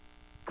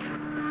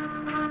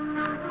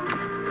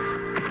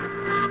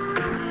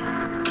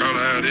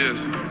it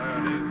is.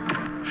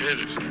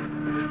 Hendrix. I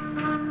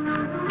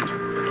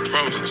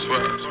promise, I swear.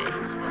 I'm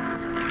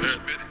there,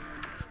 admit it.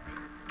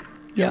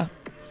 Yeah.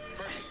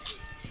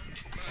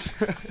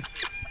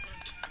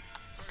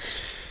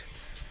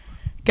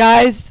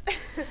 Guys,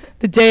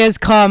 the day has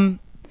come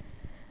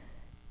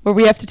where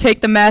we have to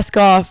take the mask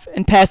off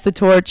and pass the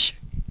torch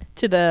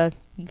to the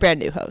brand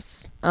new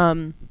hosts.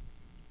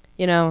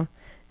 You know,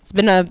 it's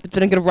been a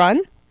good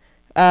run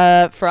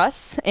for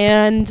us,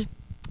 and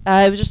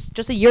it was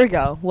just a year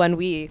ago when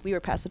we were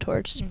passed the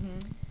torch,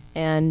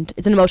 and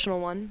it's an emotional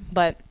one,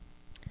 but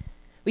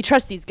we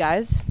trust these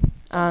guys.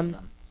 All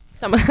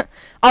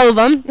of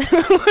them,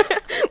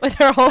 with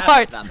our whole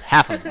hearts.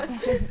 Half of them.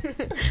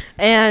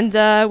 And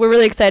we're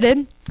really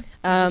excited.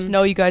 Just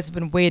know you guys have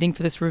been waiting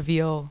for this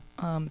reveal.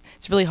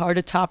 It's really hard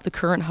to top the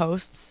current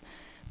hosts,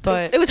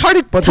 but it was hard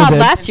to top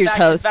last year's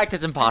host. In fact,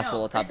 it's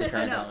impossible to top the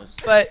current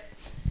host. But,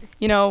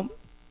 you know,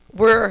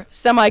 we're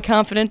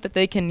semi-confident that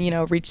they can, you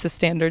know, reach the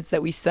standards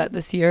that we set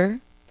this year.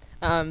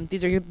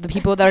 These are the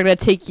people that are going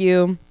to take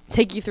you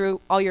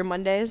through all your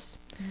Mondays,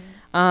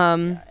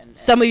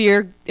 some of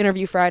your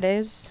interview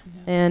Fridays,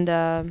 and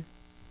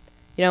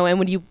you know, and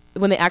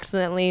when they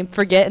accidentally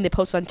forget and they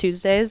post on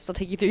Tuesdays, they'll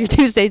take you through your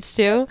Tuesdays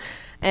too.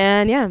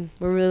 And yeah,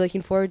 we're really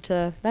looking forward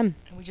to them.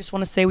 And we just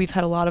want to say we've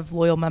had a lot of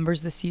loyal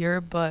members this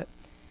year, but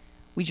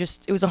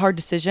it was a hard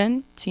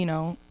decision to, you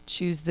know,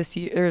 choose this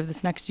year or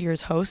this next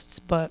year's hosts,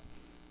 but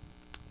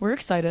we're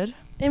excited.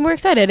 And we're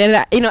excited.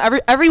 And you know,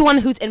 everyone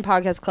who's in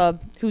Podcast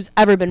Club, who's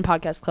ever been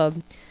Podcast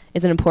Club,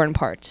 is an important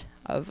part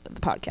of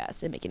the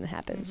podcast and making it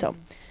happen. So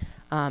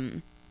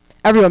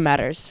everyone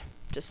matters.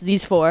 Just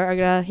these four are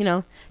gonna, you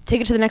know,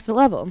 take it to the next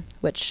level,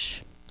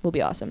 which will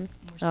be awesome.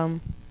 We're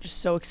just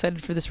so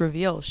excited for this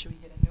reveal. Should we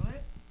get into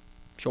it?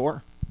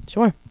 Sure.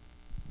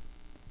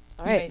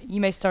 All right. You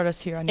may start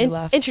us here on your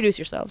left. Introduce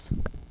yourselves.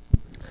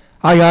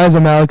 Hi guys,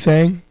 I'm Alex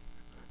Sang,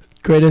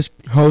 greatest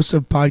host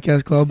of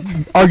Podcast Club,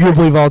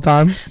 arguably of all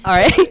time. All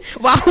right.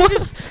 Wow.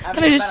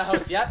 Can I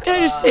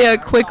just say a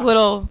quick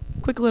little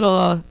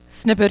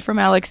snippet from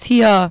Alex?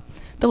 He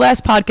the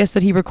last podcast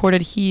that he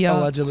recorded, he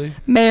Allegedly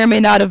may or may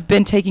not have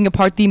been taking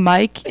apart the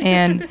mic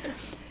and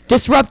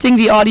disrupting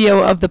the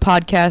audio of the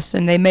podcast,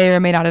 and they may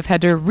or may not have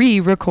had to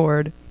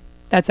re-record.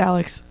 That's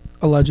Alex.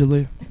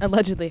 Allegedly.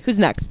 Who's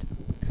next?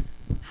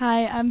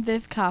 Hi, I'm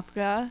Viv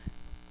Kopka.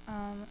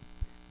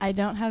 I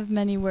don't have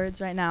many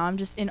words right now. I'm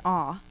just in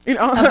awe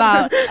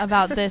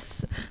about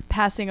this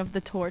passing of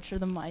the torch or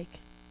the mic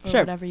or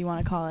whatever you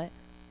want to call it.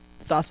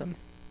 It's awesome.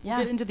 Yeah.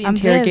 We'll get into the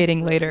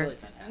interrogating later.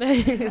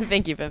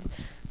 Thank you, Viv.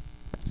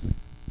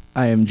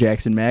 I am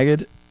Jackson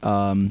Magid.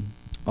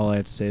 All I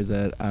have to say is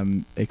that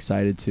I'm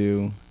excited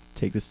to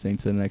take this thing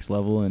to the next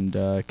level and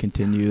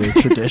continue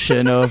the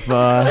tradition of.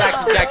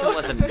 Jackson,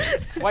 listen.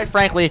 Quite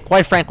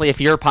frankly,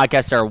 if your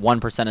podcasts are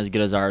 1% as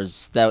good as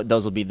ours,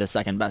 those will be the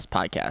second best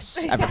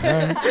podcasts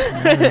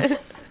ever.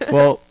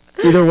 Well,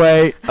 either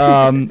way,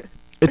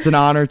 it's an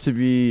honor to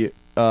be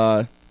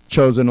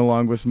chosen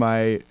along with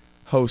my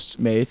host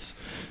mates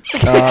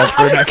for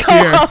next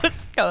year.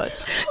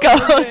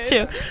 Co-host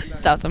too.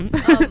 That's awesome.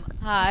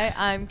 Hi,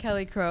 I'm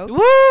Kelly Croak.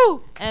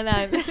 Woo! And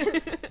I'm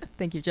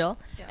thank you, Jill.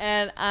 Yeah.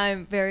 And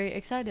I'm very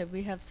excited.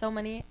 We have so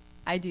many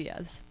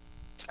ideas.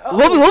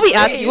 We'll be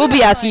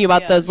asking you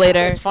about those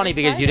later. It's funny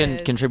because you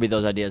didn't contribute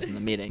those ideas in the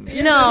meetings.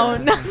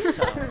 No.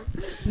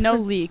 No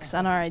leaks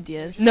on our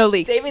ideas. No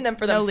leaks. Saving them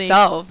for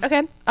themselves.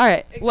 Okay. All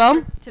right.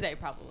 Well, today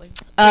probably.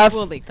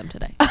 We'll leak them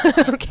today.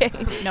 Okay.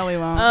 No, we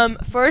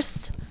won't.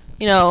 First,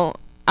 you know,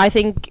 I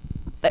think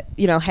that,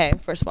 you know, hey,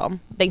 first of all,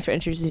 thanks for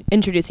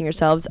introducing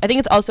yourselves. I think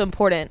it's also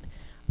important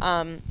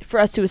for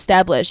us to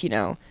establish, you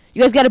know,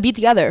 you guys got to be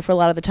together for a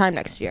lot of the time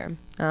next year.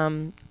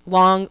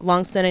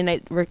 Long Sunday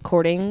night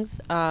recordings,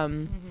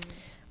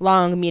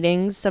 long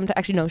meetings,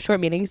 short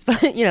meetings,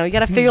 but, you know, you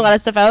got to figure a lot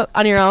of stuff out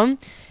on your own.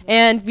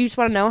 And we just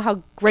want to know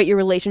how great your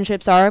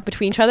relationships are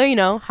between each other, you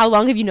know, how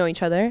long have you known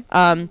each other?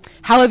 How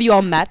have you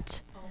all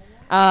met?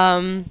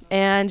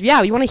 And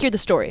yeah, we want to hear the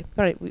story.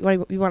 We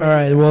want to. All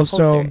right. Well,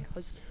 so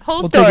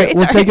whole story.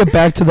 We'll take it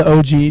back to the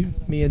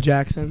OG. Me and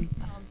Jackson.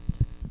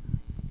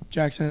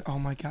 Oh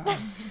my God.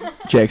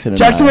 Jackson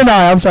and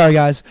I. I'm sorry,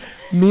 guys.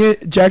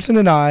 Jackson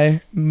and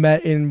I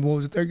met in, what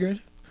was it, third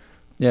grade?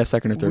 Yeah,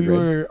 second or third grade.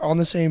 We were on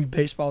the same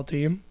baseball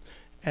team.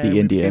 The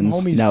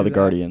Indians, now the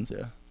Guardians.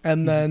 Yeah.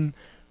 And then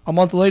a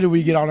month later,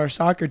 we get on our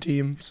soccer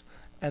teams,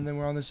 and then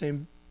we're on the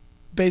same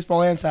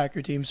baseball and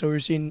soccer team. So we're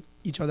seeing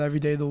each other every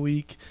day of the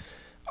week.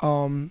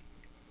 You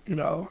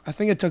know, I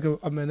think it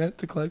took a minute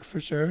to click for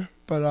sure,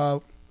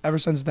 but ever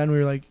since then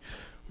we were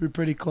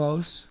pretty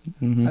close.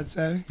 I'd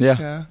say.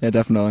 Yeah,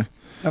 definitely.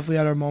 Definitely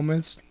had our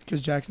moments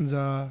because Jackson's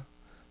an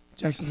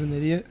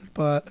idiot,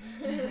 but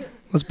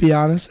let's be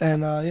honest.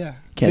 And yeah,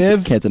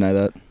 can't deny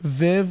that.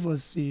 Viv,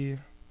 let's see,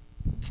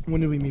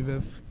 when did we meet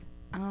Viv?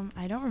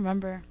 I don't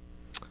remember.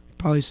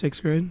 Probably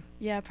sixth grade.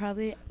 Yeah,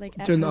 probably like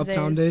at during the Jose's.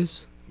 Uptown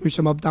days. We were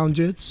some Uptown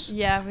jits.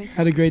 Yeah, we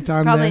had a great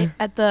time probably there.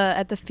 at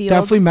the field.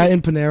 Definitely met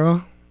in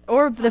Panera.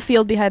 Or the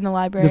field behind the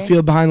library. The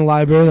field behind the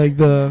library, like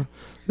the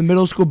the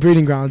middle school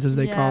breeding grounds, as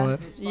they call Yeah.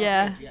 it.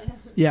 Yeah.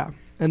 Yeah.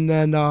 And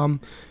then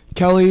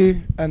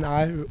Kelly and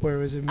I, where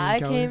was it? Me and I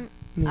Kelly? came.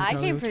 Me and I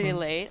Kelly, came which pretty one?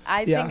 late.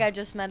 I Yeah. think I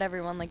just met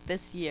everyone like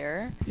this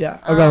year. Yeah,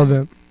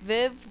 irrelevant.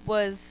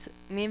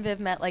 Me and Viv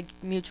met like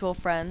mutual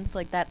friends,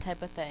 like that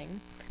type of thing.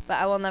 But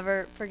I will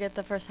never forget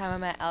the first time I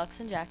met Alex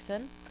and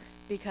Jackson,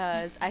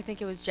 because I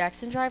think it was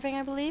Jackson driving,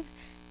 I believe,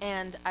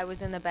 and I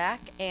was in the back,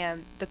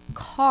 and the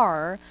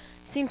car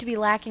seemed to be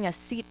lacking a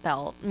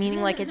seatbelt,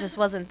 meaning like it just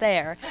wasn't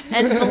there.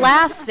 And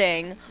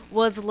blasting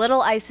was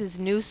Little Ice's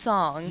new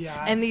song,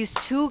 and these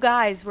two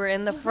guys were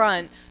in the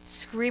front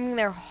screaming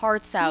their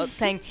hearts out,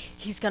 saying,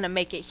 "He's gonna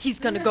make it. He's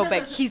gonna go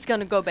big. He's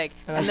gonna go big."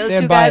 And I And those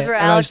stand two by guys it, were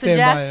and I Alex and stand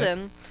by it.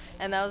 Jackson,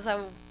 and that was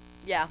how.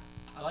 Yeah.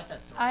 I like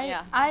that story.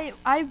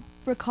 I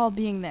recall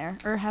being there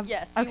or have.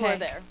 Yes, you were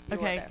there. You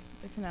were okay. there.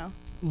 Good to know.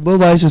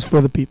 Lil Ice is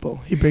for the people.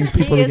 He brings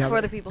people He is together.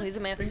 for the people. He's a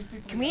man.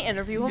 Can we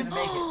interview him?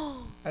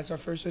 That's our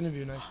first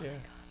interview next year.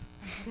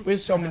 We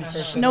have so many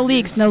first No interviews.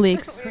 leaks. No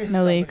leaks. We have No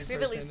so many leaks. We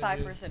have at least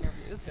 5 first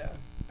interviews. Yeah.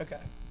 Okay.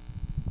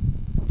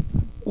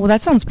 Well,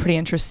 that sounds pretty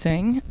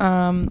interesting.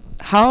 Are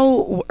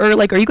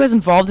you guys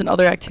involved in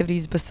other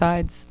activities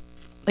besides,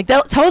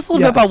 tell us a little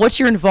bit about Yes. what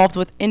you're involved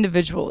with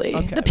individually.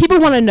 Okay. The people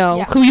want to know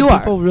Yeah. who you are.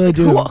 People really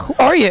do. Who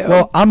are you?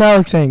 Well, I'm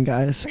Alex Hain,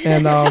 guys,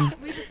 and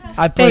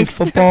I play Thanks.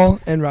 football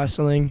and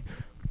wrestling,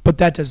 but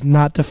that does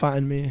not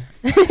define me.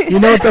 You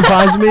know what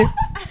defines me?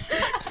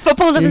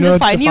 Football doesn't know what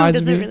define you. defines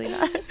Does it me? really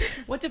not?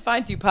 What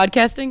defines you?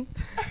 Podcasting?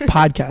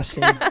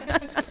 Podcasting.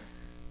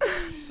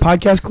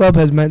 Podcast Club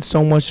has meant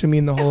so much to me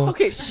in the whole.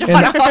 Okay, shut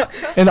And- up.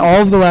 In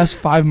all of the last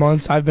 5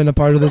 months, I've been a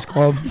part of this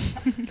club.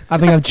 I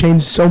think I've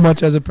changed so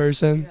much as a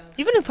person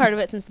You've been a part of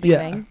it since the Yeah.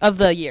 beginning of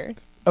the year.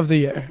 of the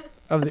year.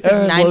 Of That's the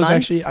like 9 it was months?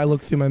 actually, I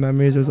looked through my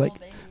memories. It was like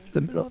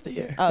the middle of the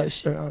year. Oh,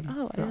 ish, around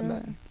oh, I around don't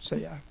that. know. So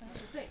yeah.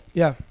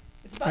 Yeah,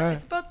 Alright.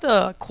 It's about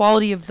the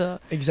quality of the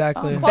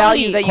exactly.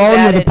 Value that you Quality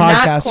of the added, not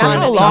podcast,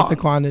 quantity. not the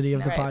quantity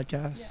of the Right.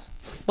 podcast.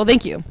 Well,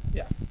 thank you.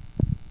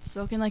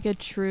 Spoken like a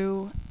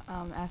true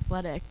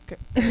athletic.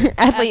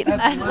 Athlete.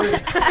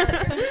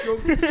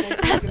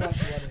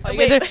 Oh, You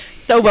guys are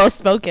so well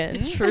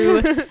spoken.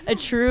 A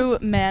true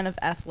man of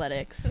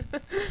athletics.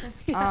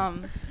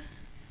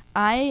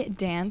 I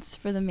dance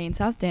for the Maine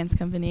South Dance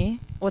Company.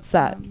 What's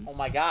that? Oh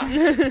my gosh.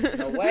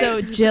 No way.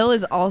 So Jill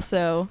is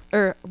also,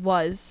 or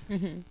was,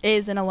 Mm-hmm.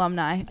 is an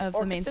alumni of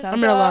the Maine Orca South.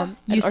 I'm an alum.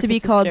 Used An to be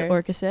Orca called sister.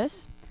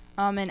 Orcasis.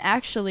 And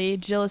actually,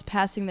 Jill is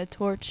passing the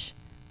torch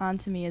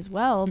onto me as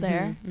well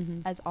there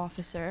Mhm. as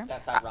officer.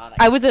 That's ironic.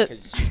 I was a-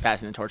 because she's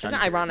passing the torch It's on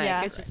not you ironic.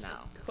 Yeah. It's just right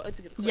now. it's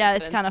a good Yeah,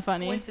 it's coincidence. kind of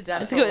funny.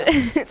 coincidental.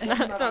 It's good. it's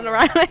not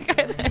ironic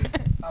either.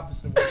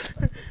 Opposite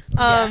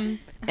way.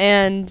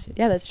 And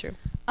yeah, that's true.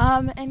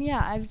 And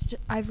yeah,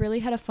 I've really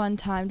had a fun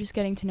time just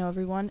getting to know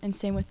everyone, and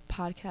same with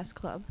Podcast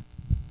Club.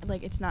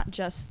 Like, it's not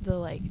just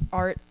the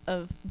art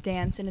of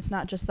dance, and it's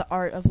not just the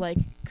art of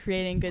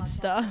creating good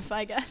stuff.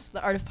 I guess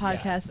the art of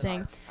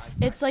podcasting.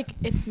 It's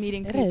it's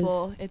meeting It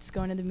people. It's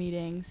going to the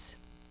meetings.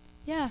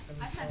 Yeah,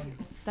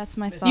 that's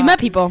my thought. You met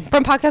people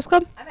from Podcast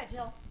Club? I met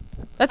Jill.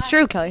 That's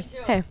true, Kelly.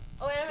 Jill. Hey.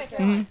 Oh, and I met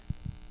Caroline.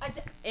 I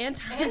did. And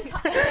Oh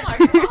my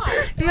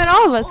gosh. you met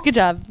all of us. Good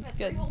job. I met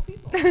 3 Good. whole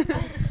people.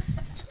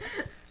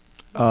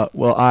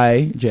 Well,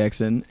 I,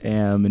 Jackson,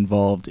 am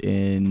involved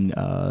in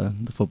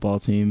the football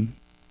team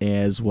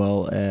as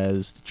well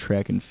as the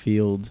track and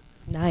field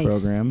Nice.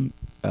 program.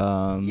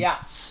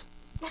 Yes.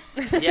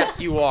 Yes,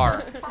 you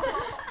are.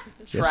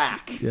 Yes,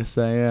 Track. Yes,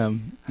 I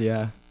am.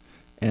 Yeah.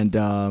 And,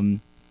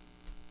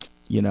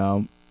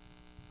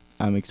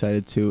 I'm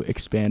excited to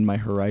expand my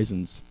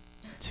horizons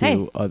to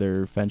Hey.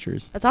 other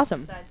ventures That's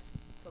awesome.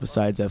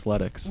 besides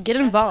athletics. Get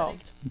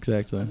involved.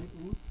 Exactly.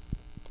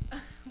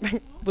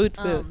 Boot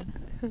boot.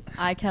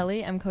 I,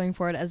 Kelly, am coming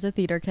forward as a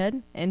theater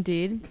kid.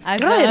 Indeed. I've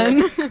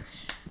Good.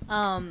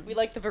 done. We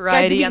like the Guys,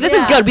 variety. this Yeah.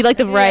 is good. We like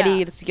the Yeah.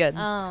 variety. This is good. It's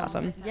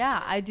awesome.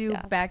 Yeah, I do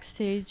Yeah.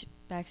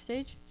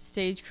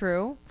 stage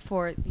crew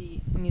for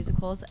the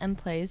musicals and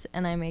plays,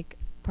 and I make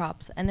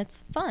props, and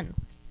it's fun.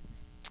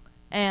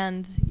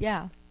 And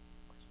yeah.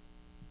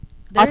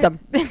 Awesome.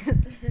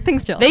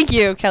 Thanks, Jill. Thank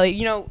you, Kelly.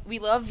 We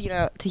love,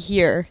 to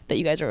hear that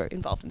you guys are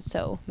involved in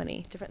so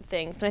many different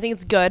things. And I think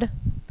it's good.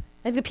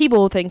 I think the people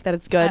will think that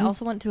it's good. I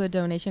also went to a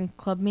donation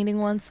club meeting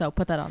once, so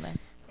put that on there.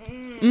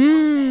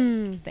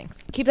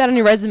 Thanks. Keep that on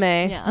your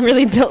resume. Yeah.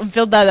 Really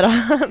build that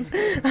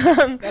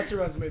up. That's a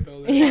resume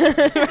builder. Yeah,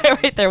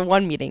 right there,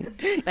 one meeting.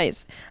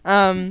 Nice.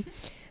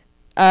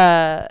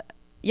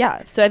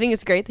 Yeah, so I think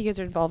it's great that you guys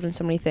are involved in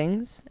so many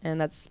things,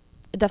 and that's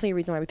definitely a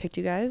reason why we picked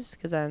you guys,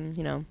 because then,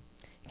 you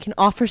can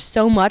offer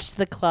so much to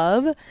the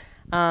club.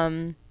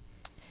 And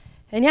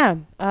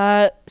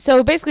yeah,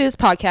 so basically this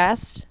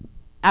podcast,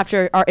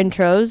 after our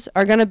intros,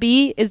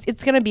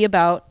 it's gonna be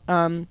about,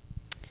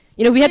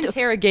 we have to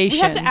interrogation.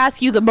 we have to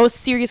ask you the most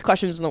serious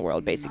questions in the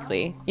world,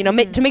 basically. To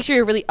make sure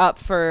you're really up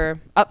for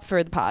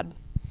the pod.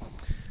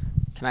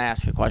 Can I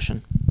ask a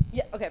question?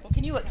 Yeah. Okay. Well,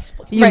 can you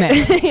explain? You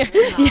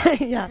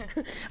yeah.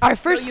 Our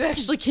first. you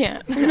actually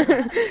can't.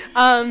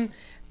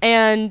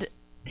 And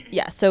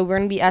yeah, so we're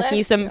gonna be asking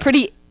you some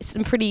pretty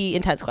some pretty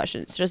intense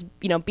questions. Just,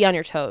 be on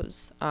your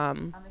toes.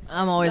 I'm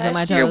always on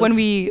my Last toes.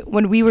 year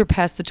when we were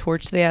past the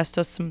torch, they asked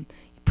us some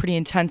pretty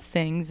intense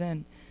things,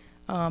 and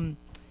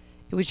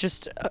it was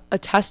just a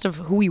test of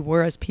who we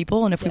were as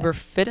people and if we Yeah. were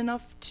fit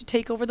enough to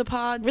take over the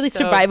pod. Really So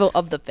survival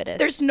of the fittest.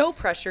 There's no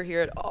pressure here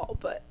at all,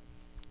 but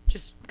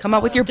just come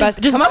out with your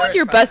best. Just come out with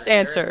your best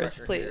answers,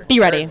 please. Be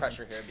ready. If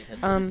you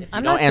I'm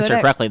don't not good answer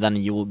at- correctly, then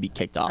you will be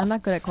kicked off. I'm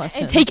not good at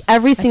questions. And take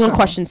every single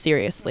question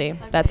seriously.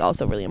 That's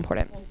also really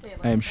important.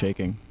 I am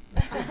shaking.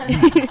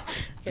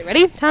 Okay,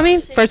 ready,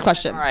 Tommy? First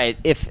question. All right,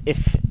 if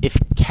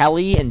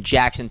Kelly and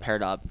Jackson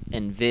paired up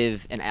and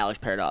Viv and Alex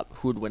paired up,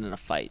 who would win in a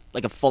fight?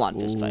 Like a full-on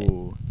fist fight.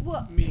 Ooh.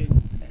 Me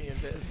and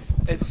Viv.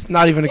 It's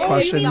not even a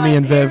question. Me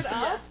and Viv.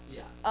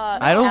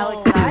 I don't.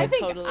 Alex and I would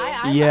think totally.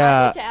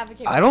 Yeah,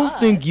 I don't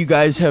think you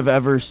guys have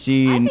ever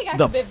seen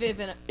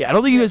the. Yeah, I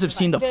don't think you guys have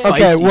seen the fight.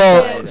 Okay,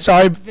 well,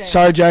 sorry,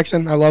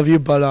 Jackson. I love you,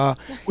 but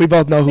we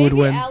both know who would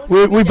Maybe win. Alex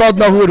We and both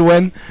know who would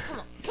win.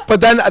 But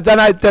then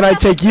I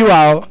take you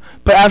out.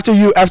 But after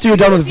you're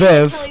done with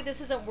Viv, Kelly,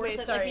 this isn't worth Wait, it.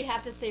 Like, sorry. we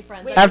have to stay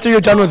friends. after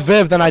you're done with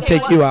Viv, then I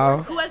take you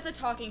out. Who has the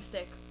talking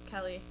stick,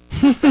 Kelly?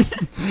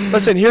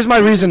 Listen, here's my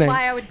reasoning.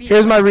 why I would beat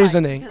Here's you my in a fight,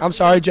 reasoning. because I'm we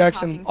sorry, have the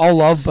Jackson. talking All sticks.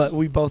 love, but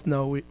we both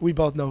know we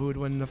both know who would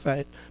win in the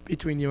fight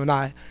between you and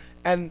I.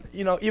 And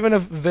even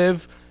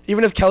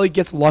if Kelly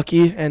gets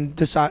lucky and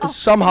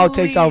somehow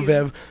takes out please.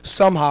 Viv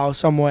somehow,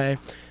 some way,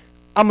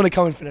 I'm gonna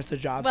come and finish the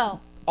job. Well,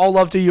 All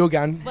love to you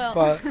again, Well.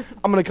 but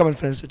I'm gonna come and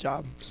finish the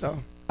job.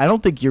 So I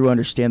don't think you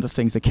understand the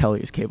things that Kelly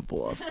is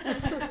capable of.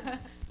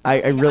 I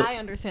really. I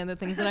understand the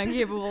things that I'm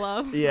capable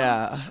of.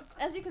 Yeah.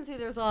 As you can see,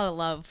 there's a lot of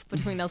love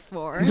between us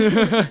four.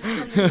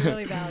 Something we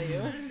really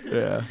value.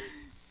 Yeah.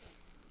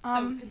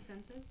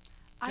 Consensus.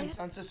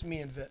 consensus, me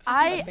and Viv.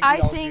 I we all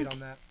agreed think- on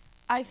that.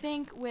 I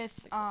think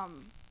with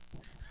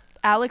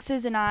Alex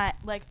and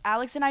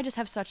I just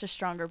have such a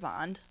stronger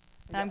bond.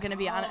 And I'm gonna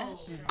be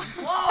honest.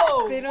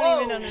 They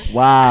don't even understand.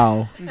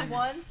 Wow. Once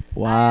I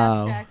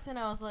Wow. asked Jackson,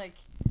 I was like,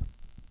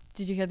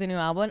 "Did you hear the new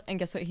album?" And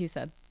guess what he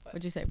said?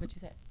 What'd you say?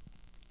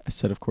 I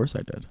said, of course I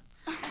did.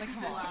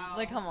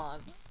 Like, come on.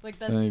 Like,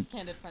 that's Like, just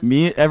candid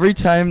friendship. Every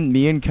time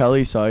me and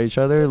Kelly saw each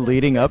other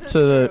leading up to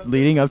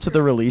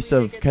the release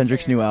of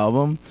Kendrick's new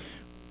album,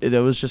 it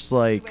was just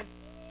like,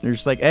 they're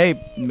just like,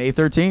 hey, May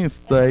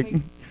 13th, like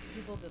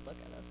People did look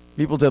at us.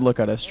 people did look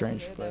at us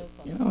strange, That but was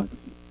funny. you know,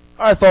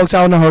 All right, folks.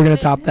 I don't know how we're gonna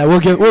top that.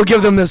 We'll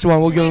give them this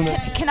one. We'll give them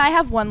this. Can I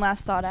have one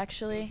last thought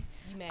actually?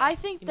 I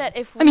think that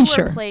if we I mean, were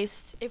sure.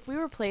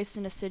 placed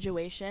in a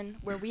situation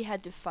where we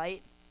had to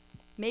fight,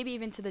 maybe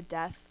even to the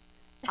death,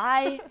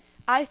 I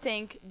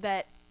think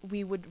that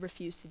we would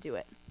refuse to do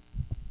it.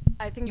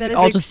 I think You that would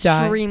all is just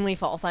die. extremely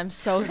false. I'm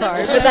so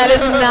sorry, but that is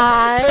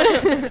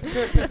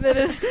not. That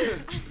is.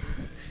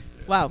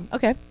 Wow.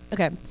 Okay.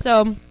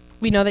 So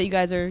we know that you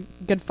guys are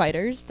good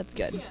fighters. That's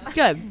good. It's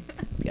good.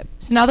 It's good.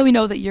 So now that we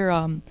know that you're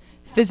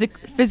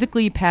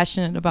physically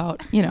passionate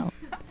about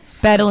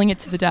battling it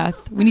to the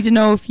death, we need to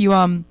know if you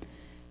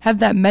have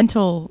that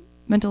mental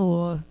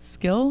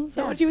skill. Is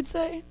that what you would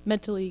say?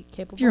 Mentally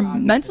capable.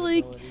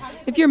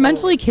 If you're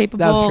mentally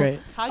capable That's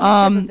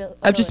great.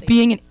 of just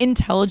being an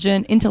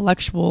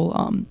intellectual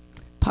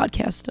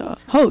podcast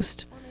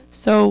host.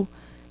 So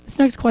this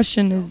next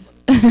question is,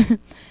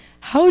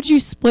 how would you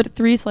split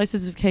 3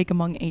 slices of cake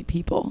among 8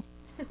 people?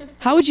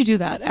 How would you do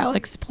that,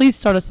 Alex? Please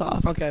start us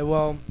off. Okay.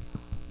 Well,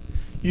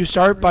 you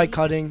start by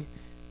cutting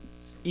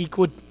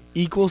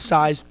equal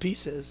sized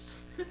pieces.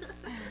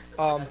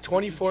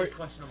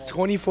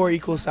 24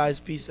 equal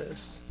sized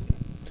pieces,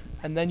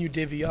 and then you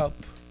divvy up.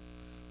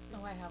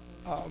 Oh, I have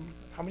one.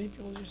 How many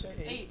people did you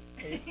say?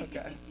 8.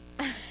 Okay.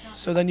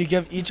 So then you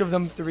give each of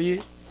them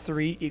three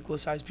equal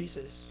sized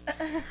pieces.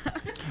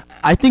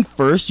 I think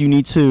first you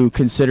need to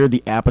consider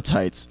the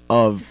appetites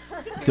of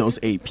those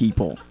 8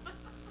 people.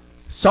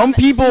 Some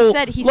people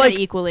He like, said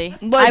equally.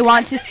 like- I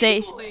want to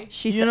say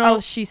she You said. know- Oh,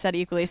 she said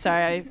equally.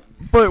 Sorry.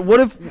 but what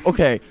if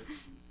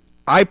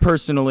I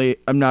personally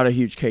am not a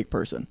huge cake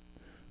person.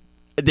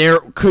 There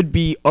could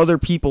be other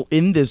people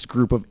in this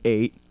group of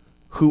 8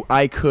 who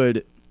I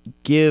could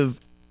give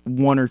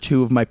 1 or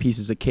 2 of my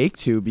pieces of cake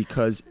to,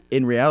 because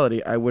in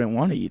reality I wouldn't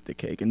want to eat the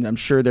cake, and I'm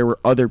sure there were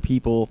other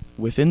people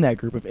within that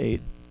group of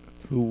 8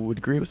 who would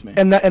agree with me.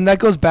 And that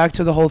goes back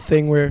to the whole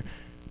thing where,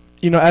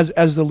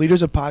 as the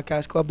leaders of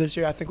Podcast Club this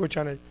year, I think we're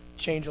trying to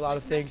change a lot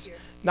of things.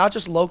 Not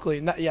just locally.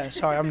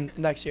 I'm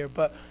next year,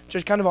 but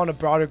just kind of on a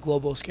broader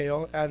global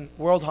scale. And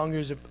world hunger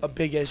is a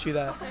big issue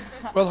that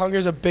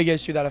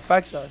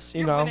affects us.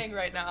 Winning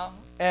right now.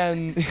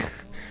 And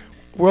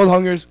world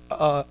hunger is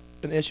an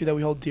issue that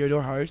we hold dear to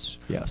our hearts.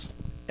 Yes.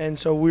 And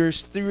so we were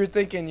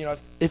thinking,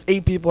 if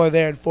 8 people are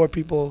there and 4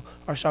 people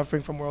are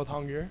suffering from world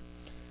hunger,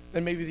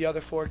 then maybe the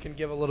other 4 can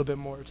give a little bit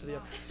more to the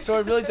other. So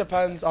it really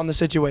depends on the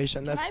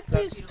situation. Can I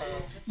please?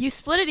 You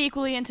split it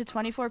equally into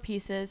 24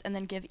 pieces and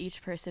then give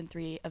each person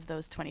 3 of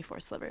those 24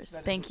 slivers.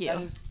 Thank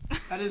you.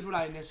 That is what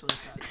I initially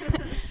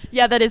said.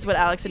 Yeah, that is what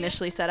Alex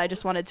initially said. I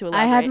just wanted to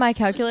elaborate. I had my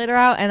calculator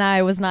out and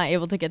I was not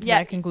able to get to Yeah.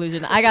 that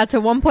conclusion. I got to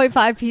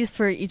 1.5 piece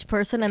for each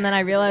person and then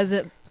I realized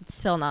it's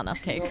still not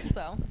enough cake.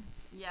 So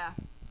Yeah.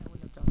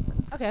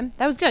 Okay,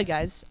 that was good,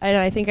 guys. And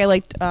I think I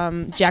liked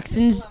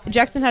Jackson's.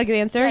 Jackson had a good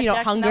answer. Yeah, you know,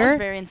 Jackson, hunger. That was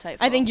very insightful.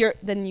 I think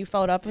you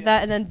followed up with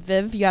that, and then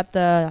Viv, you got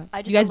the.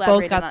 I just you guys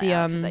both elaborated got on the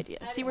Alex's idea.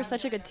 See, we're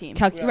such a good team.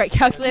 right,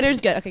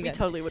 calculators. Good. Okay, We good.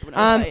 totally would win a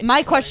fight.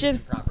 My question.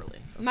 Properly.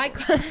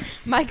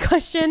 My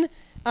question is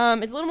a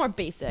little more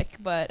basic,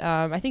 but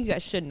I think you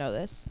guys should know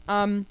this.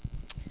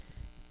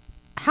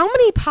 How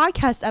many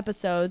podcast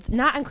episodes,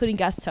 not including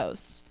guest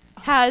hosts,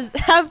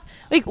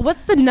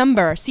 what's the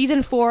number?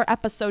 Season 4,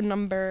 episode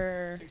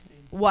number 16.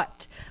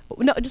 What?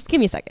 No, just give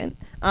me a second.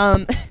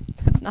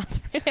 That's not the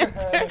right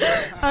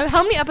answer.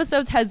 How many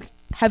episodes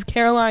have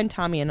Caroline,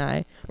 Tommy, and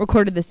I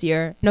recorded this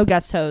year? No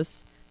guest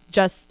hosts.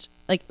 Just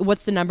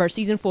what's the number?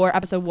 Season 4,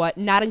 episode what?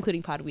 Not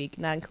including Pod Week,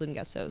 not including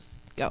guest hosts.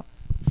 Go.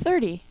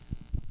 30.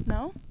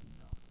 No?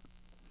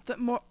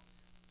 More.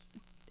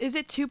 Is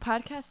it 2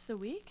 podcasts a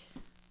week?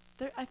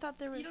 I thought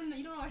there was. You don't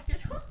know our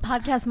schedule?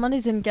 Podcast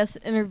Mondays and guest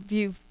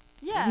interview.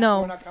 Yeah. We're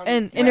No, not counting.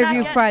 and We're not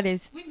interview yet.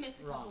 Fridays. We missed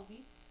a couple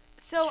weeks.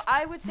 So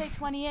I would say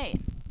 28.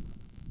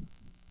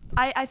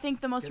 I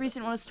think the most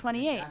recent one was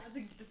 28.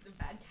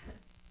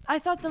 I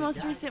thought the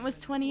most recent was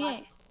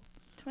 28.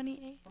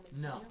 28?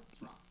 No.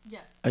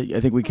 Yes. I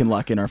think we can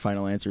lock in our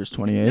final answer is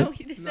 28. No,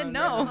 they said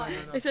no.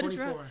 They said it's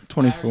wrong.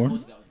 24.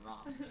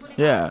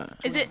 Yeah.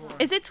 Is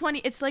it 20?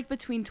 It's like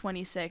between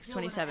 26,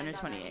 27, or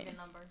 28.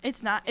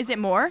 It's not. Is it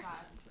more?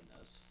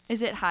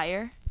 Is it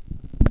higher?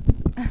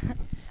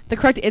 The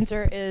correct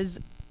answer is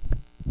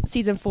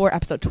season 4,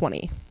 episode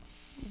 20.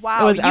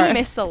 Wow, was you our-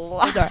 missed a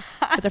lot.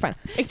 That's our final.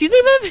 Excuse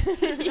me,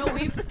 Viv? No,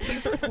 we've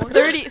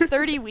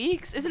 30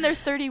 weeks. Isn't there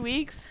 30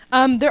 weeks?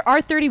 There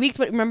are 30 weeks,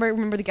 but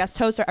remember the guest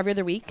hosts are every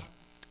other week.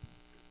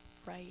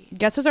 Right.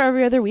 Guest hosts are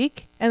every other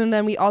week, and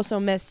then we also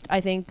missed,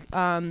 I think,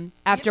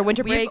 after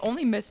winter break. We've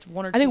only missed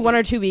 1 or 2. I think 1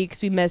 or 2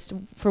 weeks we missed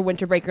for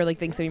winter break or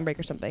Thanksgiving break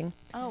or something.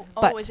 Oh,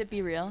 But- is it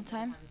Be Real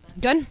time?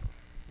 Good.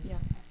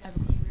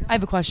 I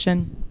have a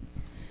question.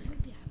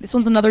 This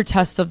one's another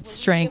test of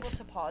strength.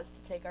 To pause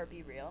to take our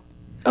Be Real.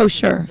 Oh,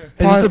 sure.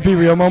 Is this a Be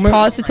Real moment?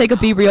 Pause to take a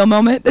Be Real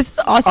moment. This is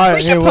awesome. All right,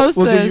 We should here, post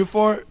we'll this. do you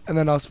 4 and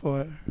then us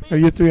 4. Or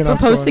you 3 and We're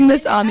us posting 4.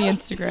 this on the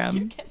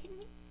Instagram.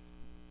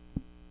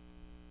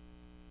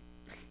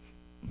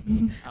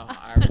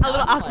 A little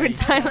awkward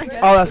silence.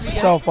 Oh, that's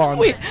so fun.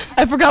 Wait,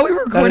 I forgot we were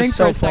that recording is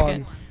so for a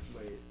second.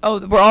 Oh,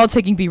 we're all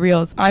taking Be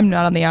Reals. I'm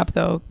not on the app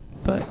though.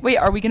 But wait,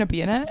 are we gonna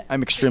be in it?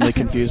 I'm extremely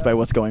confused by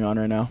what's going on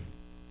right now.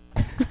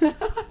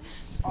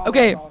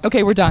 Okay,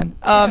 we're done.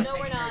 No,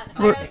 we're not.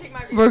 I we're- gotta take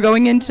my We're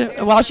going into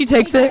while she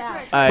takes it.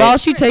 While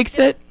she takes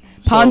it,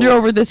 ponder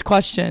over this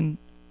question.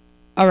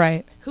 All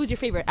right. Who's your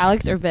favorite,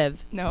 Alex or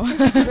Viv? No.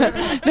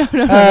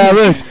 no.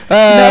 Alex.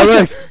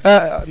 Alex.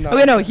 No.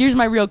 Okay, no. Here's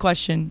my real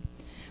question.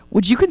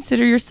 Would you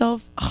consider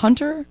yourself a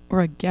hunter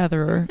or a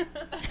gatherer?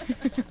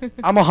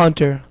 I'm a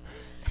hunter.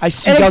 I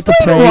seek And out the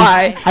explain prey.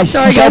 why. I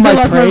Sorry, seek out guys, I my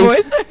lost prey, my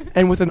voice.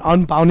 and with an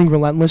unbounding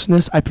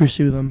relentlessness, I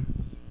pursue them.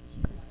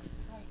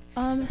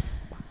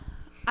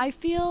 I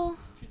feel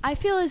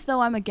as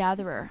though I'm a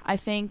gatherer. I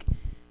think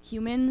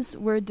humans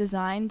were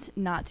designed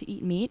not to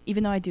eat meat,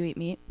 even though I do eat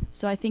meat.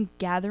 So I think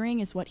gathering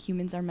is what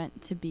humans are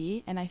meant to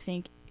be, and I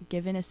think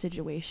given a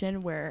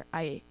situation where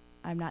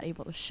I'm not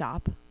able to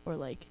shop or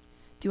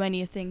do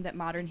anything that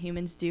modern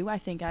humans do, I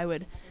think I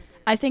would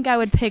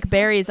pick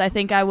berries. I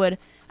think I would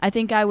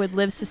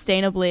live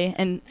sustainably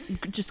and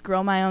just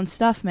grow my own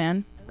stuff,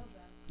 man.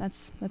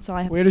 That's all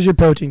I have. Where does your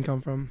protein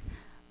come from?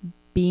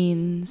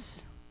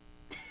 Beans.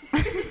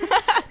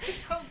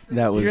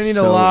 That was You're gonna need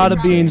so a lot of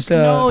insane. beans to.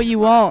 No, you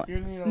won't. You're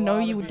gonna need a No,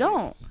 lot of you beans.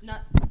 don't.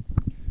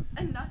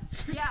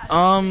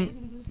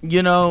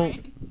 You know,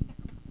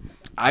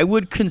 I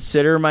would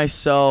consider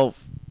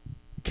myself.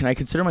 Can I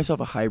consider myself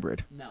a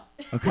hybrid? No.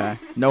 Okay.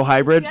 No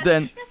hybrid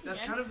then.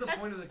 That's kind of the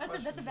point of the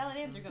question. That's a valid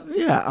answer. Go.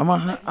 Yeah,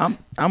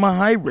 I'm a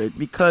hybrid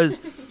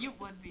because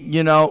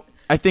you know,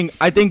 I think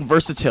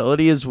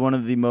versatility is one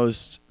of the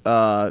most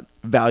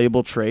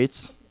valuable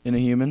traits in a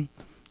human.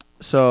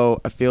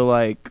 So I feel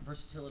like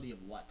Versatility of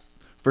what?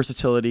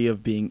 versatility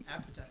of being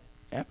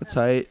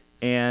appetite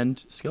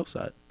and skill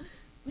set,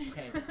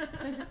 Okay.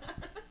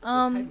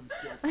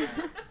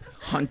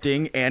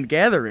 hunting and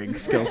gathering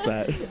skill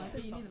set.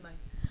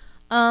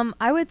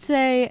 I would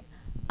say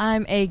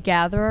I'm a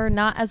gatherer,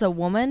 not as a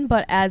woman,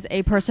 but as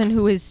a person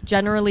who is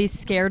generally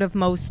scared of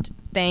most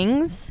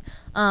things.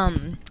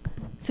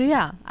 So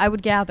yeah, I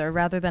would gather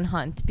rather than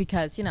hunt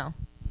because, you know.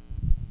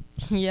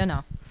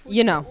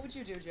 What would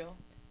you do, Jill?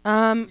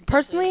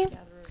 Personally,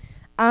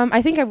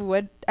 I think I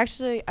would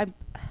actually. I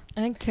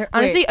think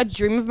Honestly, a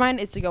dream of mine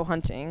is to go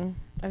hunting.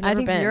 I've I never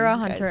think been, you're a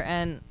hunter guys.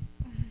 and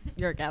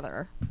you're a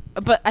gatherer.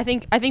 But I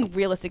think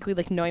realistically,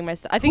 knowing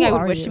myself, I think Who I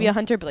would are wish to be you? a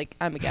hunter, but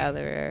I'm a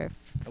gatherer.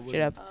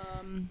 Straight up.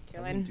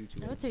 Caroline.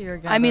 I would say you're a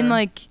gatherer. I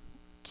mean,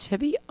 to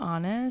be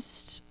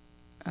honest,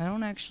 I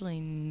don't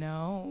actually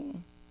know.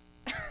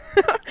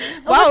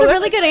 that's a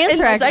really good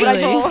answer, actually.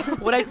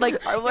 What are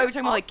we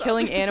talking about,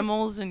 killing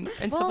animals and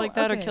stuff Well, like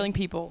that, or okay. killing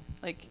people?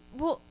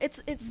 Well, it's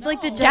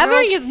like the general.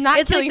 Gathering is not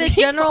It's killing like the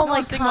people. general No,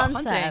 I'm thinking about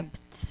hunting.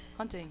 concept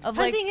Hunting. of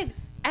Hunting is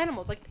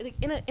animals. Like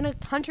in a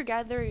hunter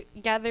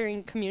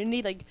gathering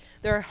community, like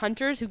there are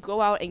hunters who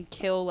go out and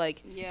kill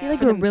like. I feel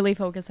like we're really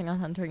focusing on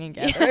hunting and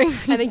gathering.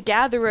 And then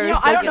gatherers. You know,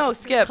 I don't know.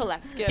 Skip.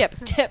 Skip.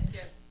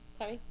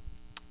 Tommy?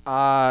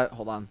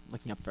 Hold on.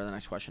 Looking up for the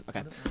next question.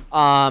 Okay.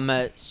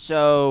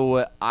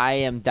 So I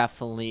am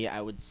definitely,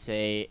 I would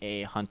say,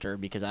 a hunter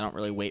because I don't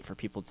really wait for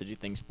people to do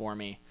things for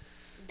me.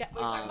 We're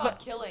talking about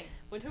killing.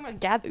 We're talking about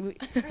gathering.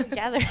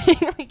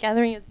 Like,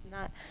 gathering is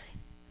not.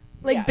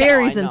 Like Yeah,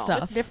 berries no, I and know.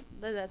 stuff. It's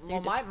different. That's Well,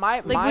 your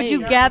Like, would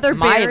you gather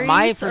berries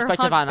my or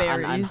perspective hunt on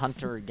berries?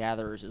 hunter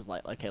gatherers is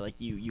like, okay, like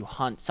you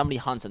hunt, somebody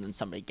hunts and then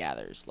somebody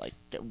gathers like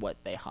what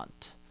they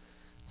hunt.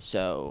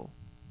 So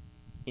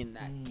in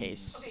that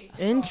case,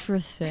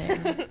 Interesting.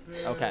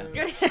 okay.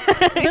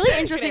 Really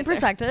interesting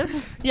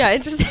perspective. Yeah,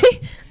 interesting.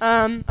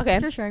 Okay.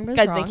 Thanks for sharing, but it's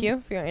Guys, wrong. thank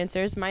you for your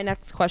answers. My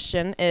next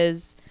question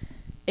is,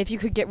 if you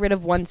could get rid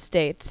of one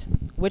state,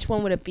 which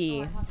one would it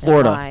be? and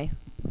Florida. Why?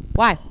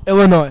 Why?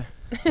 Illinois.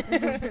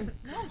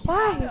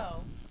 Why?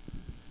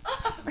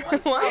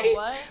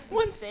 Why?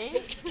 One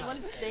state? One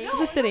state?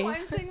 The city.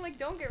 I'm saying, like,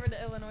 don't get rid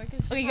of Illinois.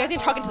 Okay, you guys need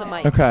to talk into the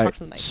mic. Okay, Talk to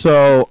the mic.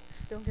 so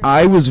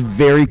I was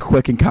very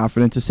quick and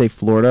confident to say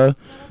Florida.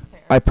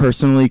 I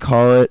personally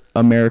call it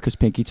America's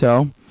pinky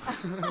toe.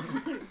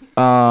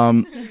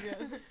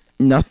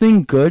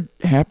 Nothing good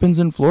happens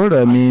in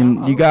Florida. I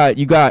mean, you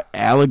got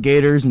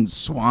alligators and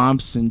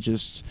swamps and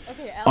just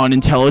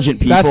unintelligent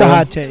people. That's a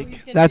hot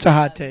take. That's a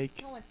hot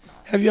take.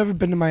 Have you ever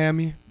been to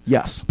Miami?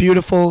 Yes,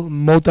 Beautiful,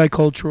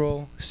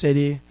 multicultural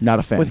city not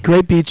a fan. with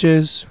great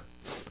beaches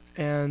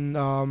and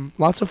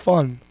lots of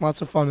fun.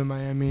 Lots of fun in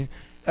Miami.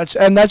 That's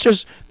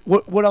just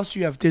what else do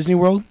you have? Disney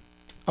World,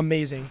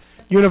 amazing.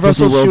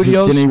 Universal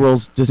Studios,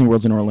 Disney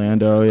World's in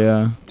Orlando.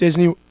 Yeah,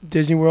 Disney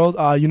World,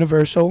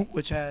 Universal,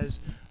 which has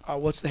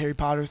what's the Harry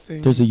Potter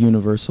thing? there's a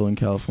Universal in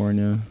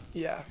California.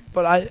 Yeah,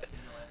 but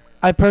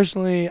I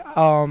personally,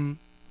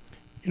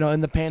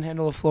 in the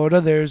Panhandle of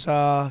Florida, there's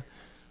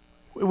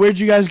where'd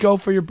you guys go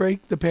for your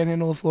break? The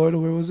Panhandle of Florida,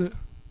 where was it?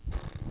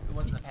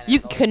 You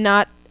could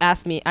not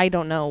ask me. I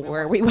don't know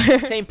where we were.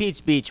 St. Pete's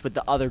Beach, but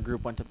the other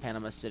group went to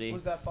Panama City.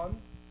 Was that fun?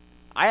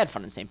 I had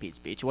fun in St. Pete's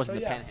Beach. It wasn't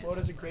the Panhandle.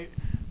 Florida's a great.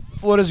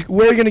 Where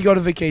are you gonna go to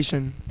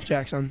vacation,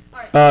 Jackson?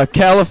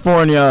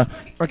 California,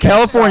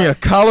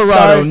 Colorado,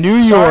 Sorry, New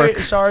York.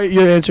 Sorry,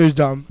 your answer is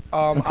dumb.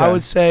 I Okay.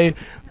 would say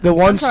the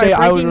one I'm sorry, state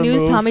I would breaking news,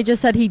 remove. Tommy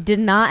just said he did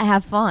not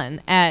have fun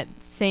at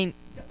St.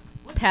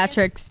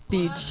 Patrick's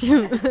Beach.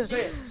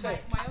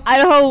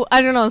 Idaho,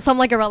 I don't know, some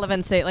like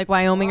irrelevant state like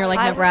Wyoming or like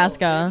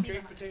Nebraska.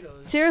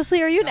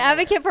 Seriously, are you an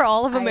advocate for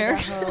all of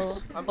America?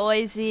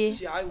 Boise.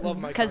 See, I love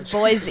my Because country.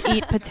 boys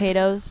eat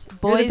potatoes. You're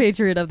the Boys,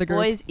 patriot of the group.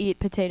 boys eat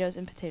potatoes,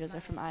 and potatoes are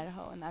from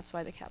Idaho, and that's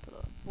why the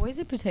capital. Boys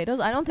eat potatoes?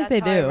 I don't think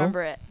That's they how I do.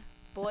 remember it.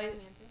 Boys.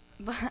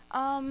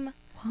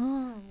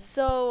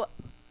 So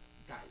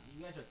Guys,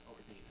 you guys are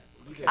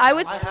overthinking this. I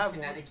would. I have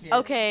one.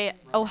 Okay,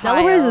 Ohio.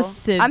 Delaware's a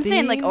city. I'm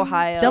saying like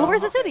Ohio.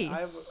 Delaware's a city.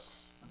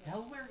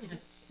 Delaware is a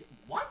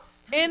what?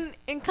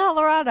 In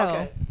Colorado.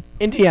 Okay.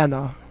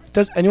 Indiana.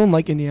 Does anyone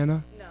like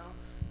Indiana? No.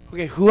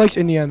 Okay, who likes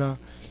Indiana?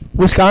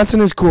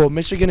 Wisconsin is cool.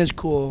 Michigan is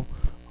cool.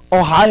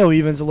 Ohio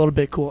even's a little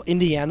bit cool.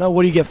 Indiana,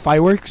 what do you get?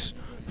 Fireworks?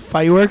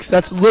 Fireworks?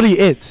 That's literally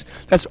it.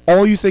 That's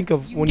all you think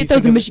of when get you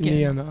those think in of Michigan.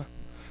 Indiana.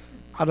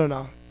 I don't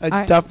know.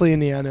 Alright. Definitely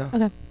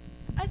Indiana.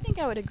 I think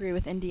I would agree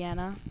with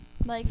Indiana.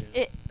 Like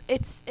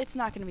it's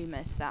not gonna be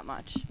missed that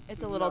much.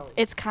 It's a little. No.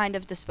 It's kind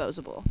of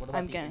disposable. What about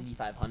I'm the gonna. Indy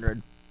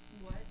 500?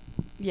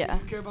 Yeah.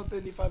 You care about the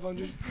Indy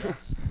 500?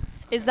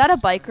 Is that a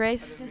bike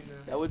race?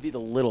 That would be the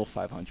little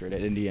 500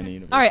 at Indiana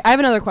University. All right, I have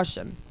another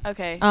question.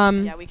 Okay.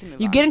 Um, yeah, we can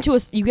move You on. get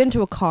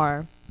into a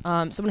car.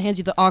 Someone hands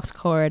you the aux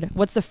cord.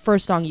 What's the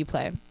first song you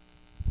play?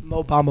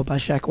 Mo Bamba by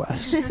Shaq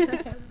West.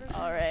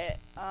 All right.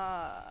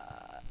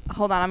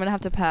 Hold on. I'm gonna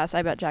have to pass.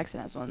 I bet Jackson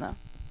has one though.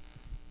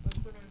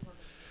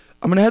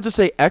 I'm gonna have to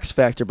say X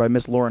Factor by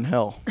Miss Lauryn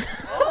Hill.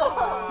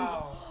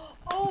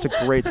 It's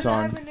a great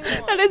song.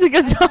 That is a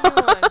good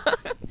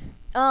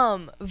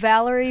song.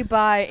 Valerie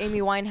by Amy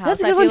Winehouse.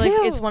 That's a I good feel one,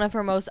 like too. it's one of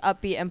her most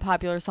upbeat and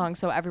popular songs,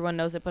 so everyone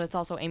knows it, but it's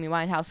also Amy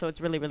Winehouse, so it's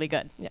really, really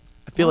good. Yeah.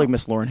 I feel like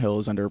Miss Lauryn Hill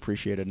is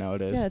underappreciated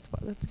nowadays. Yeah,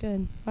 that's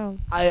good. Wow.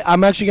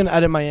 I'm actually gonna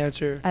edit my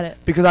answer Edit.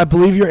 because I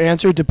believe your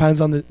answer depends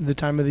on the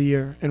time of the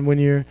year and when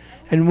you're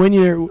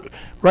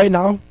right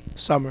now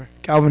summer.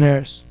 Calvin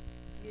Harris.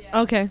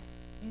 Okay.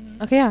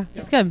 Okay, yeah,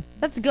 that's good.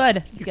 That's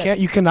good.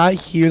 You cannot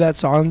hear that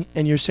song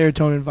and your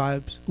serotonin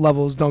vibes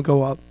levels don't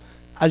go up.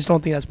 I just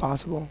don't think that's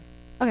possible.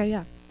 Okay,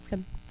 yeah, that's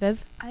good.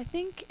 Viv. I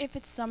think if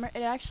it's summer,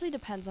 it actually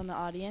depends on the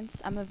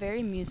audience. I'm a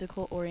very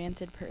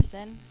musical-oriented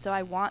person, so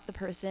I want the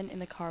person in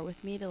the car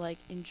with me to like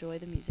enjoy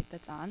the music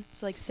that's on.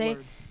 So like, say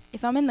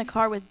if I'm in the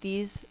car with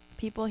these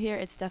people here,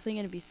 it's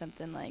definitely gonna be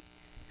something like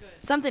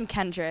something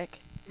Kendrick,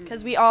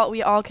 because we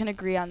all can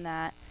agree on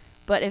that.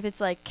 But if it's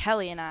like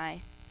Kelly and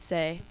I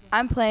say,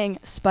 I'm playing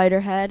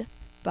Spiderhead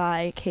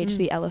by Cage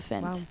the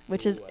Elephant, Wow.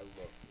 which is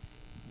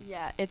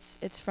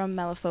it's from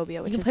Melophobia,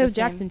 You which can is play the with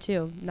same- Jackson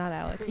too, not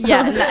Alex.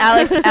 Yeah, and the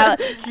Alex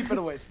Keep it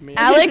away from me.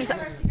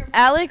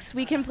 Alex,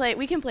 we can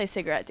play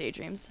Cigarette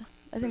Daydreams.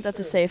 I think that's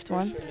a safe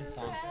one.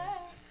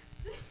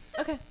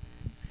 Okay.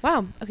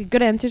 Wow. Okay.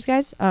 Good answers,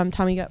 guys.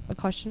 Tommy, you got a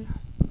question?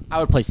 I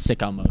would play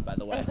Sicko Mode, by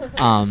the way.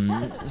 So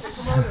Anna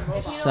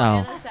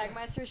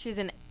Sagmeister, she's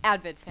an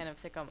avid fan of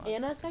Sicko Mode.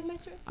 Anna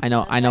Sagmeister? I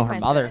know her Sagmeister.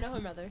 mother. I know her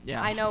mother.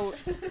 Yeah. I know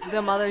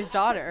the mother's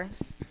daughter.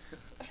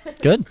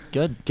 Good.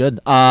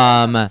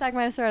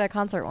 Sagmeister at a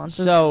concert once.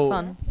 It was So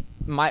fun.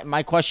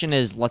 my question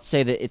is, let's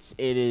say that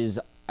it is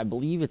I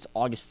believe it's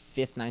August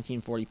 5th,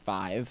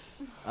 1945.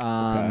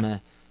 Okay.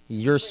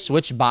 You're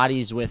switched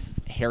bodies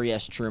with Harry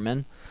S.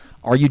 Truman.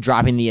 Are you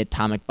dropping the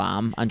atomic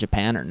bomb on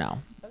Japan or no?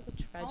 That was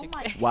a tragic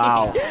day.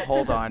 Wow.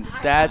 Hold on.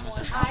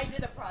 That's. I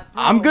did a project.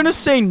 I'm gonna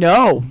say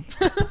no.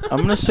 I'm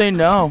gonna say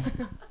no.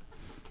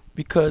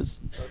 Because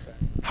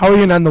How are you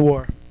gonna end the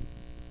war?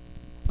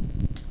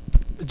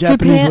 The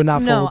Japanese would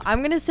not No, fold.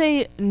 I'm gonna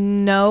say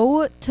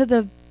no to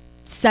the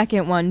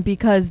second one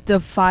because the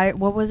fire.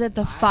 What was it?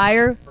 The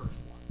fire.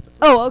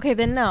 Oh, okay,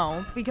 then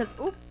no, because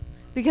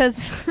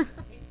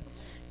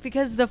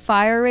because the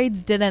fire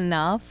raids did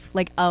enough,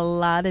 like a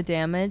lot of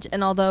damage,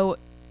 and although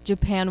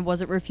Japan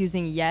wasn't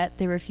refusing yet,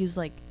 they refused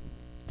like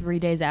 3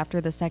 days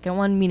after the second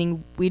one,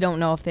 meaning we don't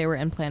know if they were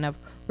in plan of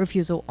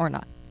refusal or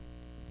not.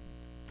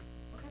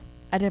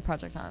 I did a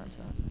project on it, so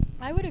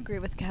I would agree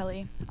with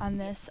Kelly on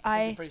this.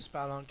 I Pretty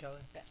spot on, Kelly.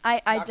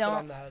 I Knocked it don't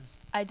on the head.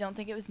 I don't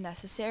think it was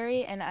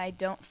necessary, and I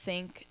don't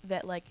think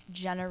that like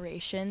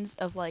generations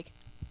of like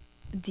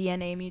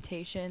DNA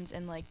mutations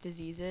and like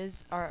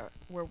diseases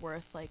were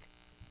worth like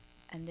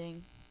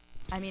ending.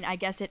 I mean, I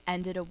guess it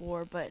ended a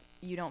war, but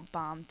you don't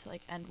bomb to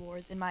like end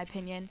wars. In my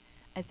opinion,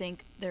 I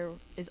think there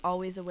is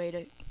always a way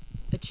to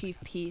achieve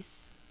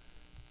peace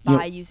You know,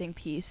 by using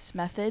peace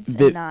methods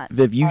Viv, and not.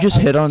 Viv, you I just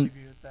would hit on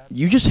disagree with that.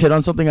 you just hit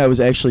on something I was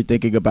actually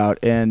thinking about,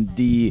 and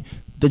the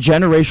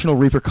generational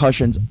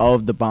repercussions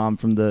of the bomb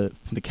from the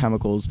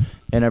chemicals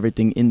and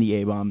everything in the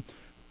A bomb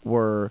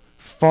were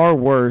far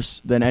worse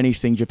than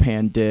anything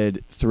Japan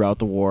did throughout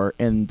the war,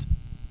 and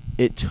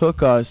it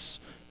took us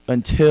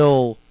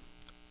until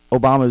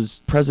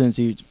Obama's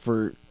presidency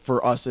for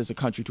us as a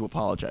country to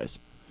apologize,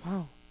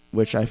 Wow.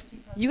 which I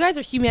You guys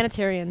are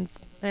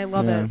humanitarians, and I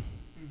love Yeah. it.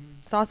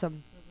 It's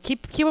awesome.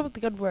 Keep up with the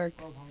good work.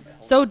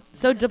 So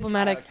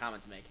diplomatic. I have a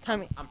comment to make.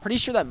 Tommy. I'm pretty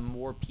sure that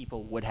more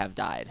people would have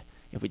died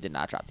if we did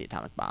not drop the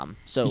atomic bomb.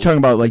 So you're talking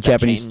about like does that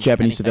Japanese change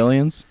Japanese anything?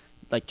 civilians.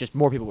 Like just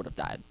more people would have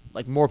died.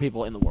 Like more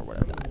people in the war would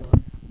have died.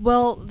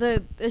 Well,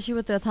 the issue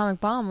with the atomic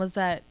bomb was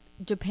that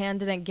Japan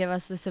didn't give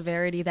us the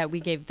severity that we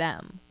gave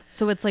them.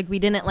 So it's like we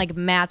didn't like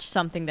match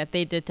something that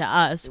they did to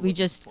us. We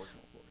just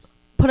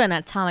put an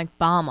atomic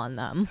bomb on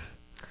them.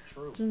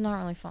 True. Which is not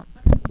really fun.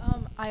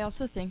 I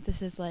also think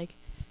this is like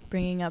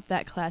bringing up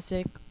that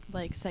classic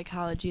like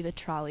psychology, the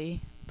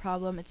trolley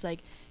problem. It's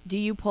like, do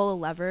you pull a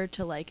lever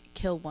to like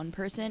kill one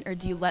person, or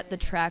do you let the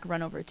track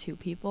run over two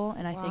people?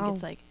 And I think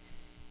it's Wow. like,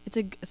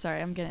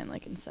 sorry, I'm getting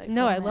like insightful.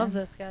 No, I man. love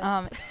this,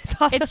 guys.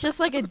 It's just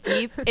like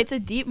it's a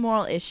deep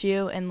moral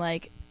issue, and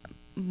like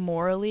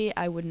morally,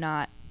 I would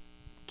not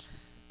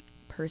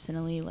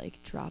personally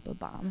like drop a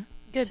bomb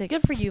good. to-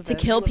 Good for you. to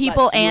Viv. kill You would let-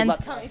 people. so you would And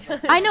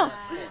let- I know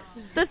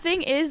the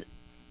thing is,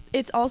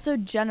 it's also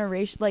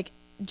generations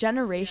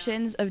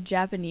of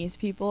Japanese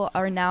people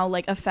are now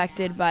like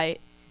affected by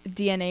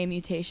DNA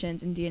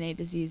mutations and DNA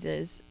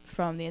diseases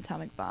from the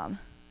atomic bomb.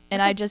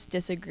 And I just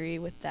disagree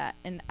with that.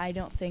 And I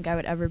don't think I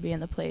would ever be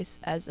in the place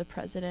as a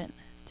president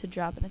to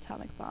drop an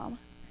atomic bomb.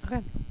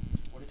 What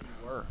if you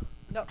were?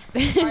 No. All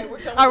right,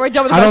 we're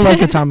done with the I don't question.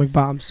 like atomic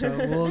bombs, so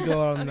we'll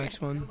go on the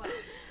next one.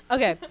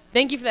 Okay.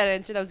 Thank you for that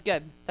answer. That was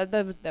good.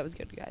 That was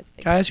good, guys.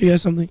 Thank Can I ask you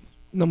guys something?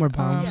 No more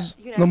bombs.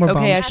 You can No ask- more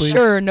Okay, bombs, please.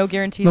 sure. No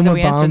guarantees No that more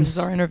we answer. This is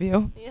bombs. our interview.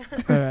 All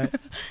right.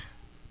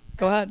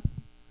 Go ahead.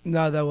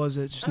 No, that was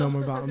it. Just no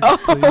more bombs, Oh,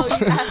 please.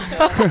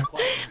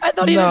 I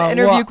thought he had No, an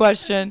interview what?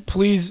 question.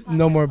 Please,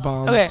 no more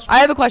bombs. Okay, I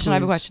have a question.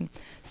 Please.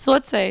 So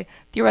let's say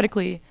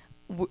theoretically,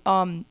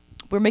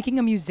 we're making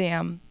a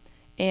museum,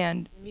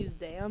 and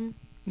Museum.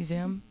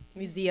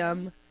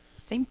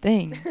 same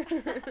thing.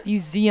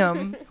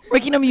 Museum.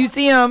 Making a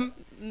museum,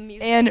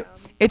 and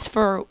it's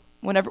for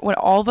when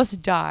all of us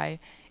die.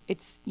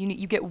 It's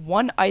you get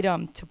one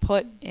item to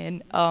put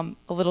in a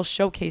little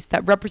showcase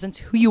that represents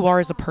who you are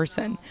as a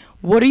person.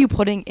 What are you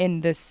putting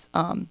in this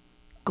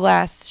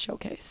glass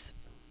showcase?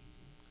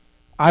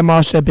 I'm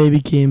Asha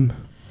Baby Kim.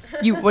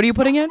 What are you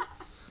putting in?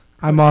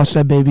 I'm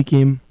Asha Baby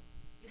Kim.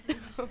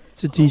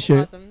 It's a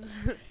T-shirt. Awesome.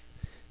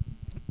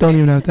 Don't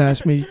even have to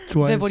ask me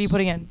twice. Viv, what are you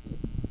putting in?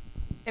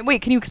 And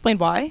wait, can you explain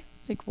why?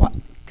 Like why?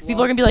 Because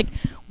people are gonna be like,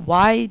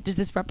 why does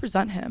this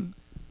represent him?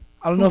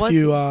 I don't Who know was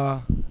if you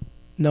he?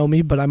 know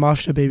me, but I'm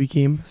Asha Baby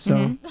Kim. So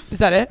Mhm. Is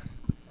that it?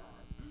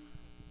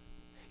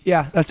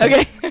 yeah, that's it.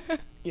 Okay.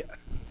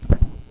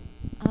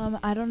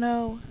 I don't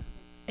know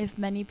if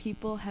many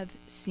people have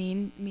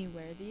seen me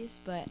wear these,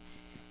 but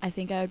I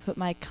think I would put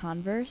my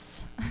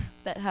Converse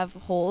that have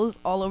holes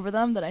all over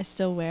them that I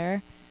still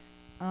wear.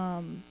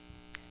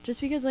 Just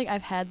because like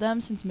I've had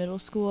them since middle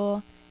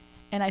school,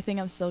 and I think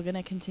I'm still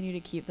gonna continue to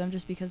keep them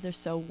just because they're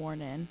so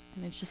worn in,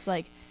 and it's just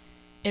like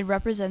it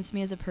represents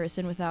me as a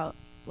person without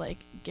like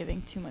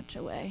giving too much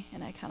away,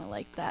 and I kind of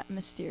like that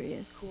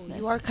mysteriousness.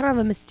 You are kind of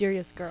a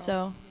mysterious girl.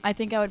 So I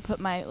think I would put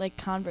my like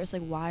Converse,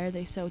 like, why are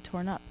they so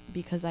torn up?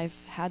 Because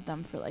I've had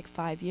them for like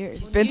 5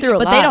 years. Been through a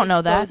but lot. they don't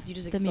know that. You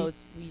just The me-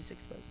 exposed. We just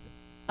exposed it.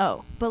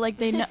 Oh, but like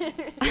they know.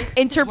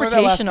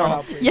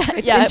 Interpretational. Yeah,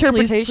 It's yeah.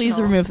 interpretational. Please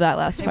remove that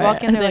last They part.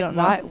 walk in, they they're don't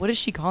like, know. "Why? What has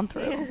she gone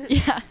through?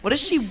 Yeah.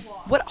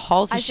 What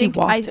halls has she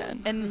walked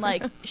in?" And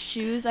like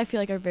shoes, I feel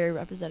like are very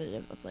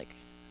representative of like,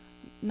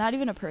 not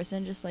even a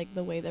person, just like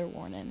the way they're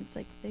worn in. It's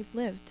like they've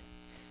lived.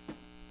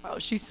 Wow,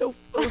 she's so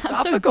I'm so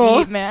philosophical.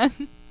 deep, man.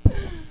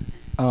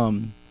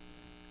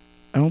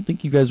 I don't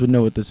think you guys would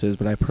know what this is,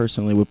 but I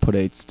personally would put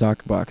a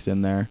tzedakah box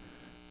in there.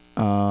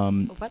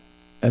 What?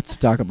 A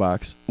tzedakah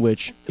box,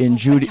 which in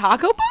Judy,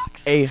 Taco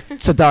box? a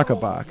tzedakah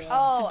box.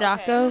 Oh,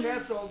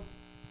 Tzedakah?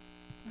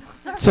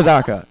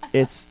 Tzedakah.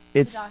 It's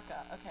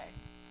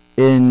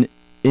Okay.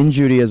 in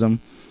Judaism.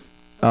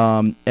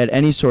 At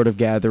any sort of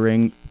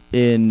gathering,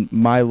 in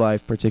my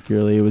life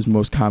particularly, it was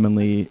most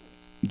commonly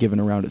given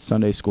around at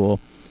Sunday school.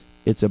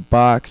 It's a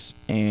box,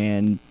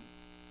 and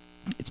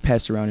it's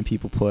passed around, and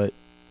people put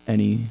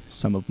any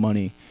sum of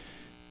money,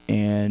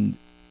 and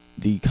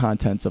the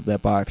contents of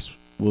that box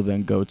will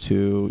then go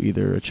to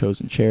either a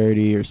chosen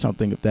charity or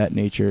something of that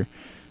nature.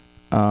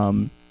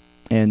 And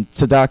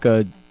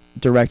tzedakah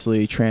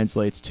directly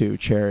translates to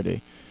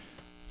charity.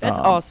 That's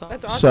awesome.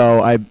 That's awesome.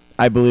 So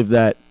I believe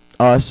that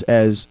us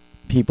as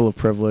people of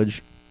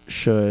privilege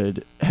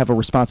should have a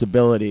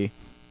responsibility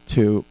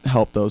to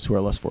help those who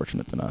are less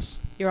fortunate than us.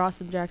 You're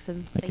awesome,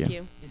 Jackson. Thank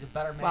you. He's a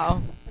better man.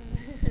 Wow.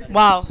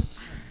 Wow.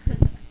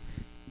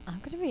 I'm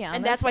gonna be honest.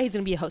 And that's why he's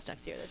gonna be a host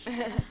next year.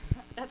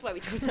 That's why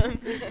we chose him.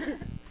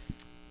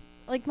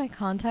 like my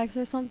contacts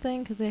or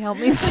something, because they help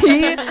me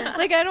see.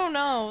 Like I don't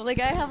know. Like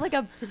I have like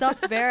a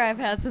stuffed bear I've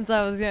had since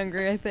I was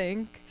younger. I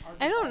think.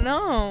 I don't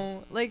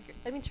know. Like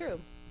I mean, true.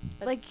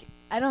 like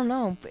I don't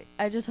know. But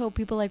I just hope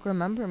people like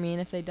remember me,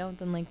 and if they don't,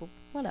 then like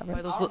whatever.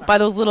 By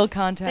those little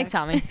contacts.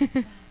 Thanks,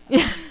 Tommy.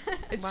 Yeah.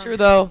 It's true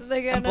though.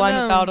 Like, I I'm don't blind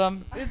know. without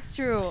them. It's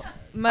true.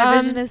 My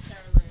vision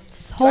is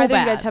so Either bad.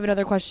 you guys have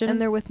another question? and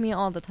they're with me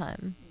all the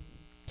time.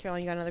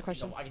 Caroline, you got another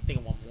question? I can think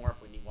of one more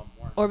if we need one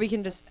more. Or we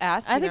can just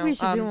ask. I you think know, we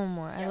should do um, one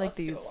more. I like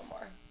these. All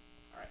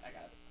right, I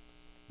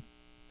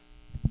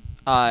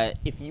got it.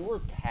 If you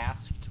were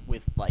tasked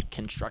with like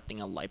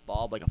constructing a light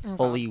bulb, like a Okay.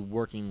 fully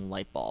working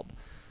light bulb,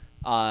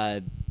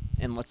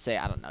 and let's say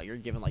I don't know, you're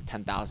given like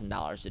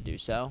 $10,000 to do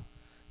so,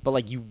 but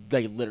like you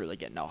like literally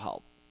get no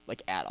help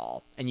like at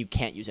all, and you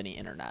can't use any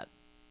internet,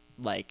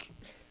 like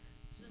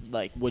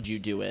would you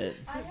do it?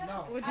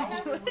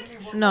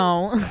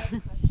 No.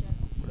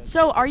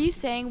 So are you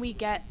saying we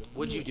get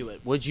Would you do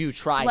it? Would you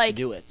try to Like,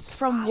 do it?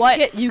 from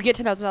what You get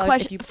 $10,000 if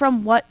question you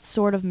from what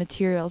sort of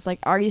materials? Like,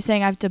 are you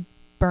saying I have to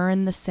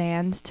burn the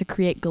sand to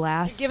create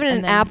glass? given and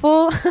an then-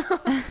 apple.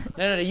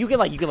 No. You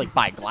can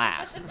buy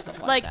glass and stuff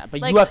like, Like- that,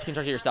 but like- you have to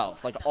construct it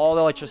yourself. Like all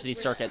the electricity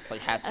circuits,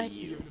 like has to be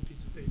you.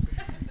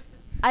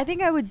 I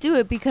think I would do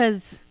it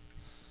because,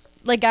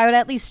 like, I would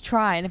at least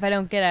try. And if I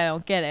don't get it, I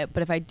don't get it.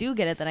 But if I do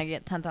get it, then I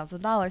get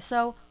 $10,000.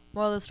 So,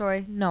 moral of the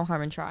story: no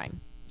harm in trying.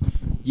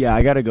 Yeah,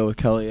 I gotta go with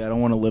Kelly. I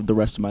don't want to live the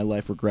rest of my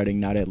life regretting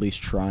not at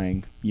least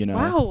trying. You know.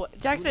 Wow,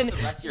 Jackson, The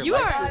rest of your you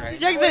life are regretting.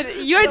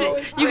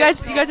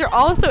 Jackson. You guys are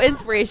all so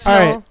inspirational.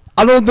 All right.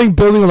 I don't think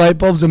building a light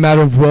bulb is a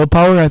matter of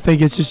willpower. I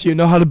think it's just you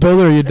know how to build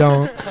it or you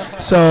don't.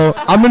 So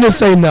I'm gonna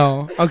say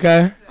no.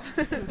 Okay.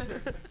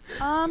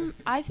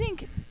 I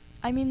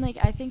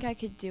think I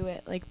could do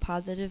it. Like,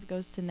 positive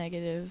goes to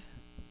negative,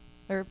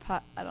 or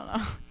I don't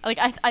know. Like,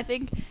 I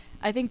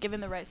think given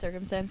the right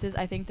circumstances,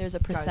 I think there's a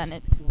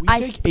percentage. We I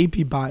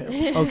take AP Bio.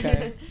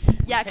 Okay.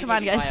 Yeah, come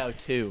on, guys. Bio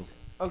too.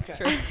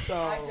 Okay.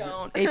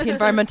 So AP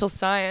Environmental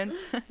Science.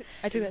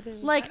 I do that too.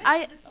 Like,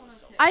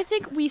 I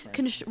think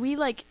we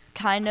like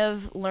kind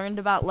of learned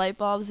about light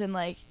bulbs in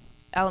like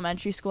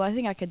elementary school. I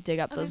think I could dig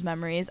up those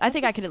memories. I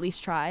think I could at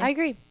least try. I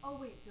agree. Oh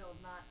wait, Bill,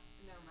 not.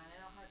 Never mind.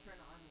 I know how to turn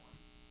on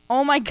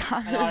one. Oh my I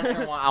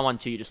god. want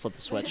to. You just flip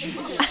the switch.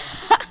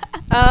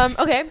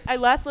 Okay.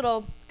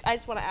 I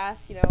just want to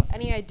ask,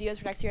 any ideas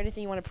for next year?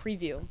 Anything you want to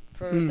preview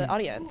for the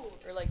audience?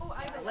 Or like,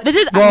 this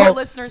is Well, our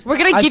listeners. We're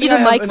gonna I give you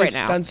think the I have mic an right now.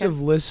 extensive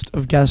list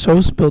of guest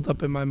hosts built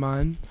up in my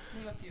mind.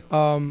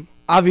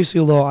 Obviously,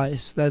 Lil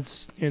Ice.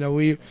 That's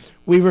we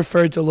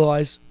referred to Lil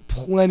Ice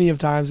plenty of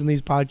times in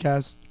these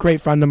podcasts.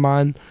 Great friend of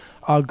mine,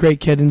 great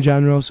kid in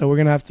general. So we're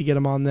gonna have to get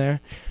him on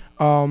there.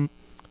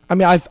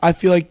 I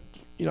feel like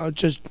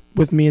just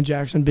with me and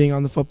Jackson being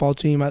on the football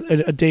team,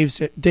 a Dave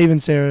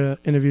and Sarah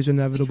interview is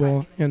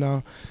inevitable.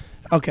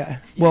 Okay.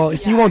 Well,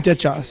 he won't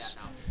ditch us.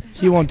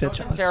 He won't ditch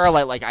us. Sarah,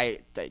 I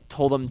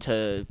told him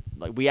to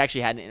we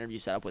actually had an interview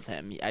set up with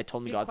him. I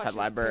told him to go outside the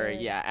library.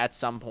 Yeah, at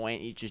some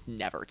point he just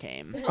never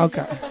came.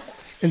 Okay.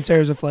 And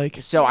Sarah's a flake.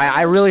 So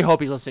I really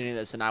hope he's listening to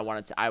this, and I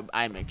wanted to.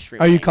 I'm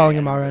extremely. Are you angry calling at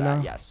him out for right that.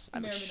 now? Yes,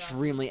 I'm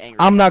extremely angry.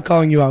 I'm not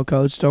calling you out,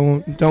 Coach.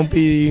 Don't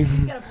be.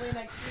 Yeah,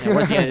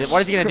 what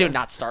is he gonna do?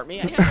 Not start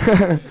me?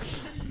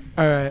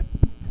 All right.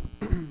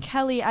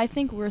 Kelly, I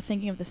think we're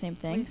thinking of the same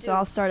thing. So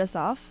I'll start us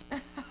off.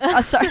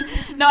 Sorry.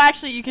 No,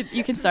 actually, you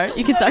can start.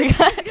 You can start.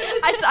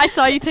 I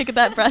saw you take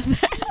that breath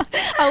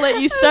there. I'll let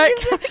you start.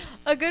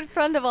 A good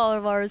friend of all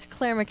of ours,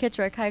 Claire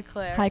McKittrick. Hi,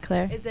 Claire. Hi,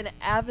 Claire. Is an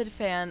avid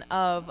fan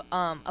of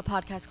a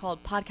podcast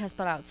called Podcast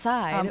But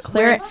Outside.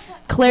 Claire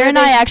where and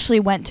I they actually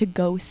went to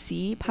go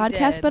see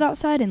Podcast did. But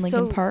Outside in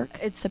Lincoln So Park.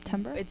 it's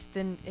September. It's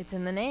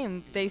in the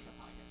name. They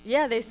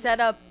set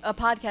up a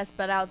podcast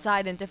but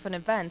outside in different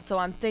events. So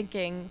I'm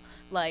thinking,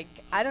 like,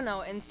 I don't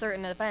know, in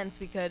certain events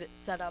we could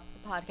set up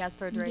a podcast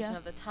for a duration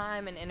of the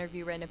time and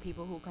interview random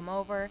people who come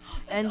over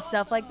and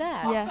stuff like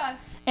that. Yeah.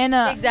 And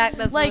Exactly.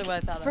 That's like really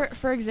what I thought of.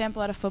 for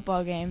example, at a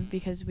football game,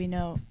 because we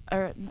know,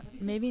 or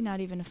maybe not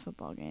even a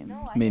football game.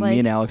 I mean, me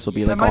and Alex will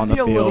be That like on might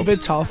the be a little field.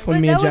 bit tough when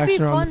But me and that would be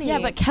Jackson are on the funny. Yeah,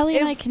 but Kelly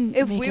and I If- can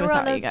if make we it were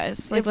without on a- you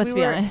guys. Like, if let's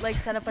we be were, honest. like,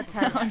 set up a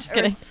tent I'm just or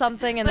kidding.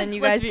 something, and then Let's-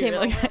 you let's guys be came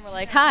really over honest. and were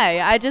like,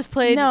 "Hi, I just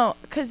played." No,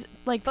 because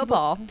like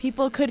football.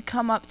 people could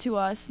come up to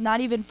us, not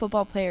even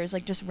football players,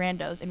 like just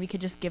randos, and we could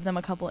just give them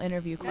a couple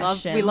interview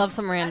questions. We love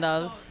some randos.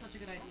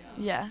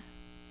 Yeah.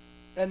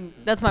 And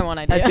That's my one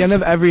idea. at the end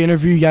of every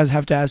interview, you guys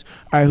have to ask,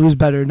 all right, who's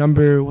better?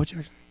 Number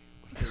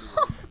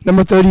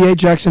 38,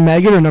 Jackson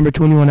Maggot, or number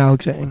 21,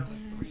 Alex Ang?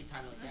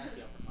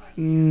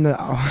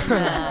 No.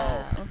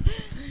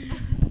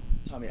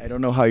 Tommy, I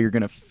don't know how you're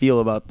gonna feel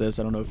about this.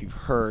 I don't know if you've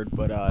heard,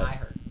 but I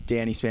heard.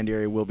 Danny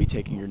Spandieri will be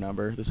taking your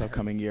number this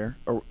upcoming year.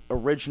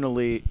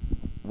 Originally,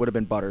 would have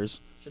been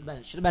Butters. Should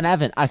have been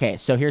Evan. Okay,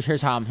 so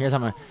here's how I'm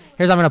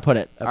gonna put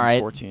it. Evan's all right.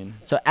 14.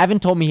 So Evan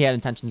told me he had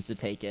intentions to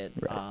take it.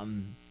 Right.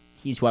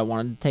 He's who I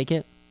wanted to take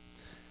it.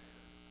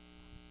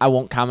 I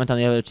won't comment on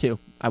the other two.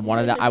 I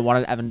wanted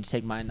Evan to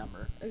take my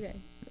number. Okay.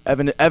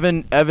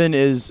 Evan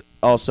is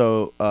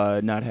also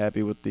not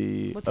happy with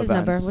the What's events. his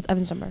number? What's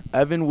Evan's number?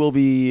 Evan will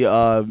be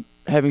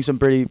having some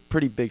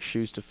pretty big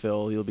shoes to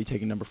fill. He'll be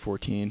taking number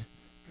 14.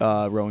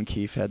 Rowan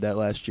Keefe had that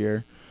last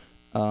year.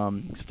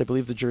 Except I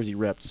believe the jersey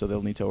ripped, so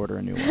they'll need to order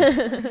a new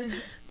one.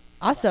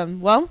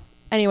 Awesome. Well,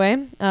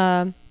 anyway,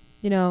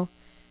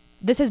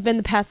 this has been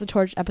the Pass the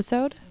Torch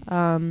episode.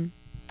 We're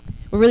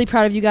really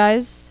proud of you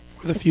guys.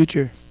 The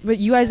future. But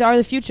you guys are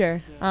the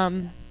future.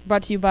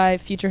 Brought to you by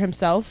Future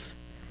himself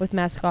with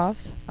Mask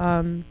Off.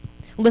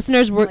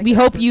 Listeners, we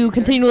hope you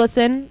continue to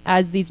listen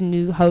as these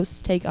new hosts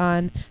take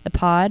on the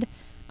pod.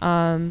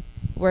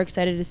 We're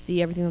excited to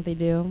see everything that they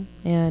do,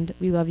 and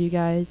we love you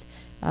guys.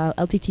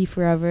 LTT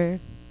forever.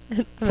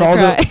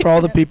 For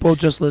all the people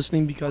just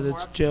listening, because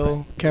it's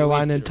Jill,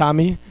 Caroline, and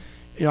Tommy,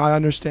 I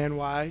understand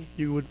why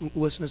you would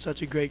listen to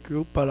such a great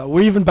group, but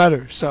we're even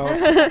better. So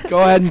go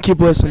ahead and keep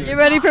listening. Get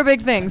ready for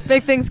big things.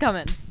 Big things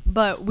coming.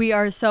 But we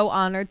are so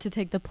honored to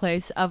take the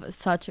place of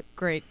such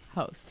great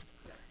hosts.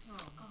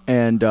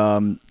 And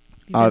You've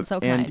been so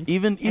and kind.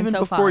 even so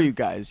before fun. you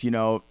guys,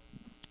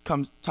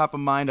 come top of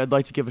mind, I'd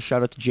like to give a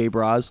shout out to Jay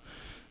Braz.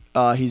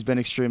 He's been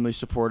extremely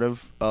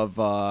supportive of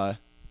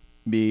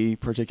me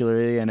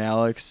particularly, and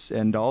Alex,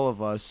 and all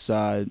of us.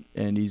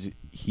 And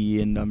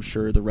he and I'm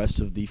sure the rest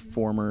of the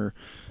former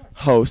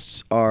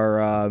hosts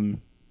are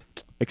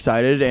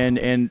excited,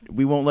 and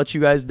we won't let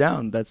you guys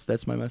down.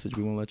 That's my message.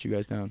 We won't let you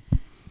guys down.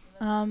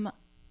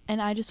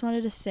 And I just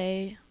wanted to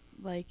say,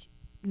 like,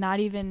 not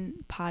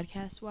even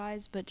podcast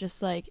wise, but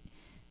just like,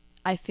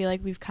 I feel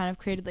like we've kind of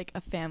created like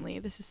a family.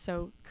 This is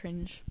so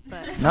cringe,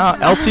 but No,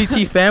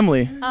 LTT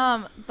family.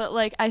 but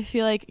like I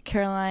feel like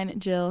Caroline,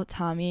 Jill,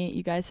 Tommy,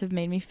 you guys have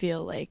made me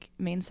feel like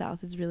Maine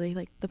South is really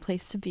like the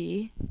place to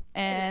be,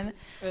 and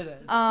It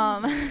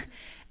is.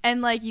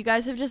 and like you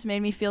guys have just made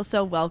me feel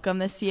so welcome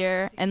this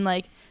year, and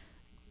like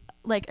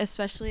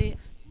especially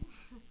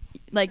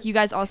like you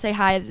guys all say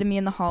hi to me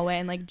in the hallway,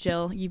 and like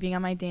Jill, you being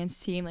on my dance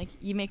team, like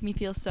you make me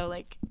feel so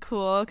like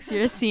cool because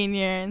you're a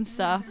senior and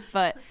stuff.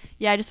 But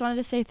yeah, I just wanted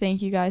to say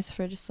thank you guys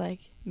for just like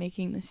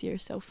making this year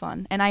so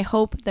fun, and I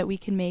hope that we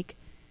can make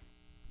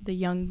the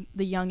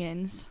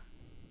youngins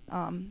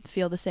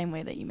feel the same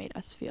way that you made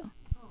us feel.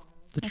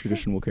 The That's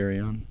tradition will carry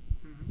on.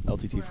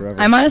 LTT forever.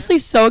 I'm honestly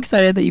so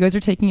excited that you guys are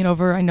taking it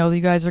over. I know that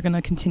you guys are going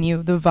to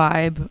continue the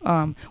vibe.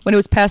 When it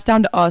was passed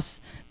down to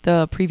us,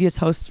 the previous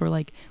hosts were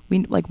like, we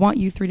like want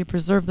you three to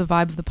preserve the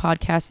vibe of the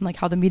podcast, and like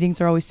how the meetings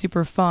are always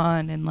super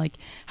fun, and like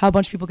how a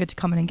bunch of people get to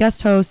come in and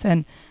guest host.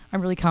 And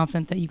I'm really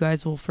confident that you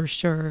guys will for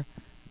sure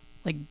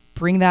like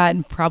bring that,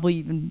 and probably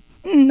even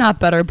not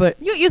better, but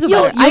You'll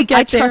better. I I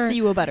get trust there. that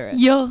you will better it.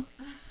 yeah,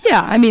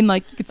 I mean,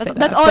 like you could say That's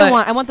that, all I but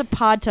want. I want the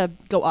pod to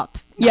go up.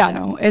 Yeah,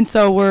 no. And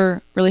so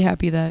we're really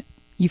happy that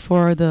you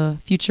four are the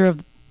future of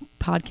the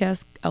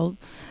podcast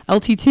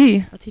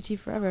LTT. LTT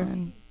forever.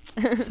 And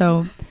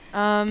so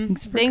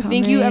Thanks for thank you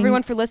coming.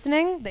 everyone for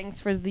listening. Thanks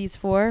for these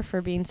four for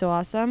being so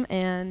awesome,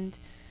 and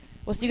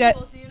we'll see you guys.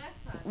 We'll see you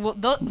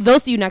next time. They'll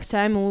see you next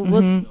time.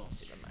 Mhm.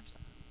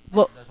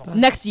 Well,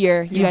 next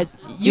year, you Yeah. guys.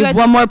 you have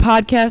one more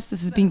podcast.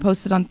 This is being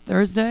posted on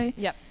Thursday.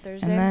 Yep,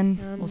 Thursday. And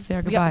then we'll say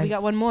our we goodbyes.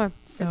 got one more.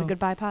 So So the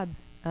goodbye pod.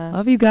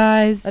 love you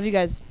guys. Love you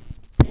guys.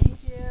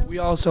 We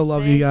also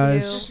love Thank you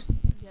guys.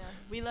 Yeah,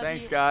 we love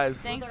Thanks, you.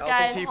 guys. Thanks, LTT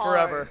guys.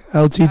 forever.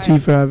 LTT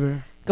forever.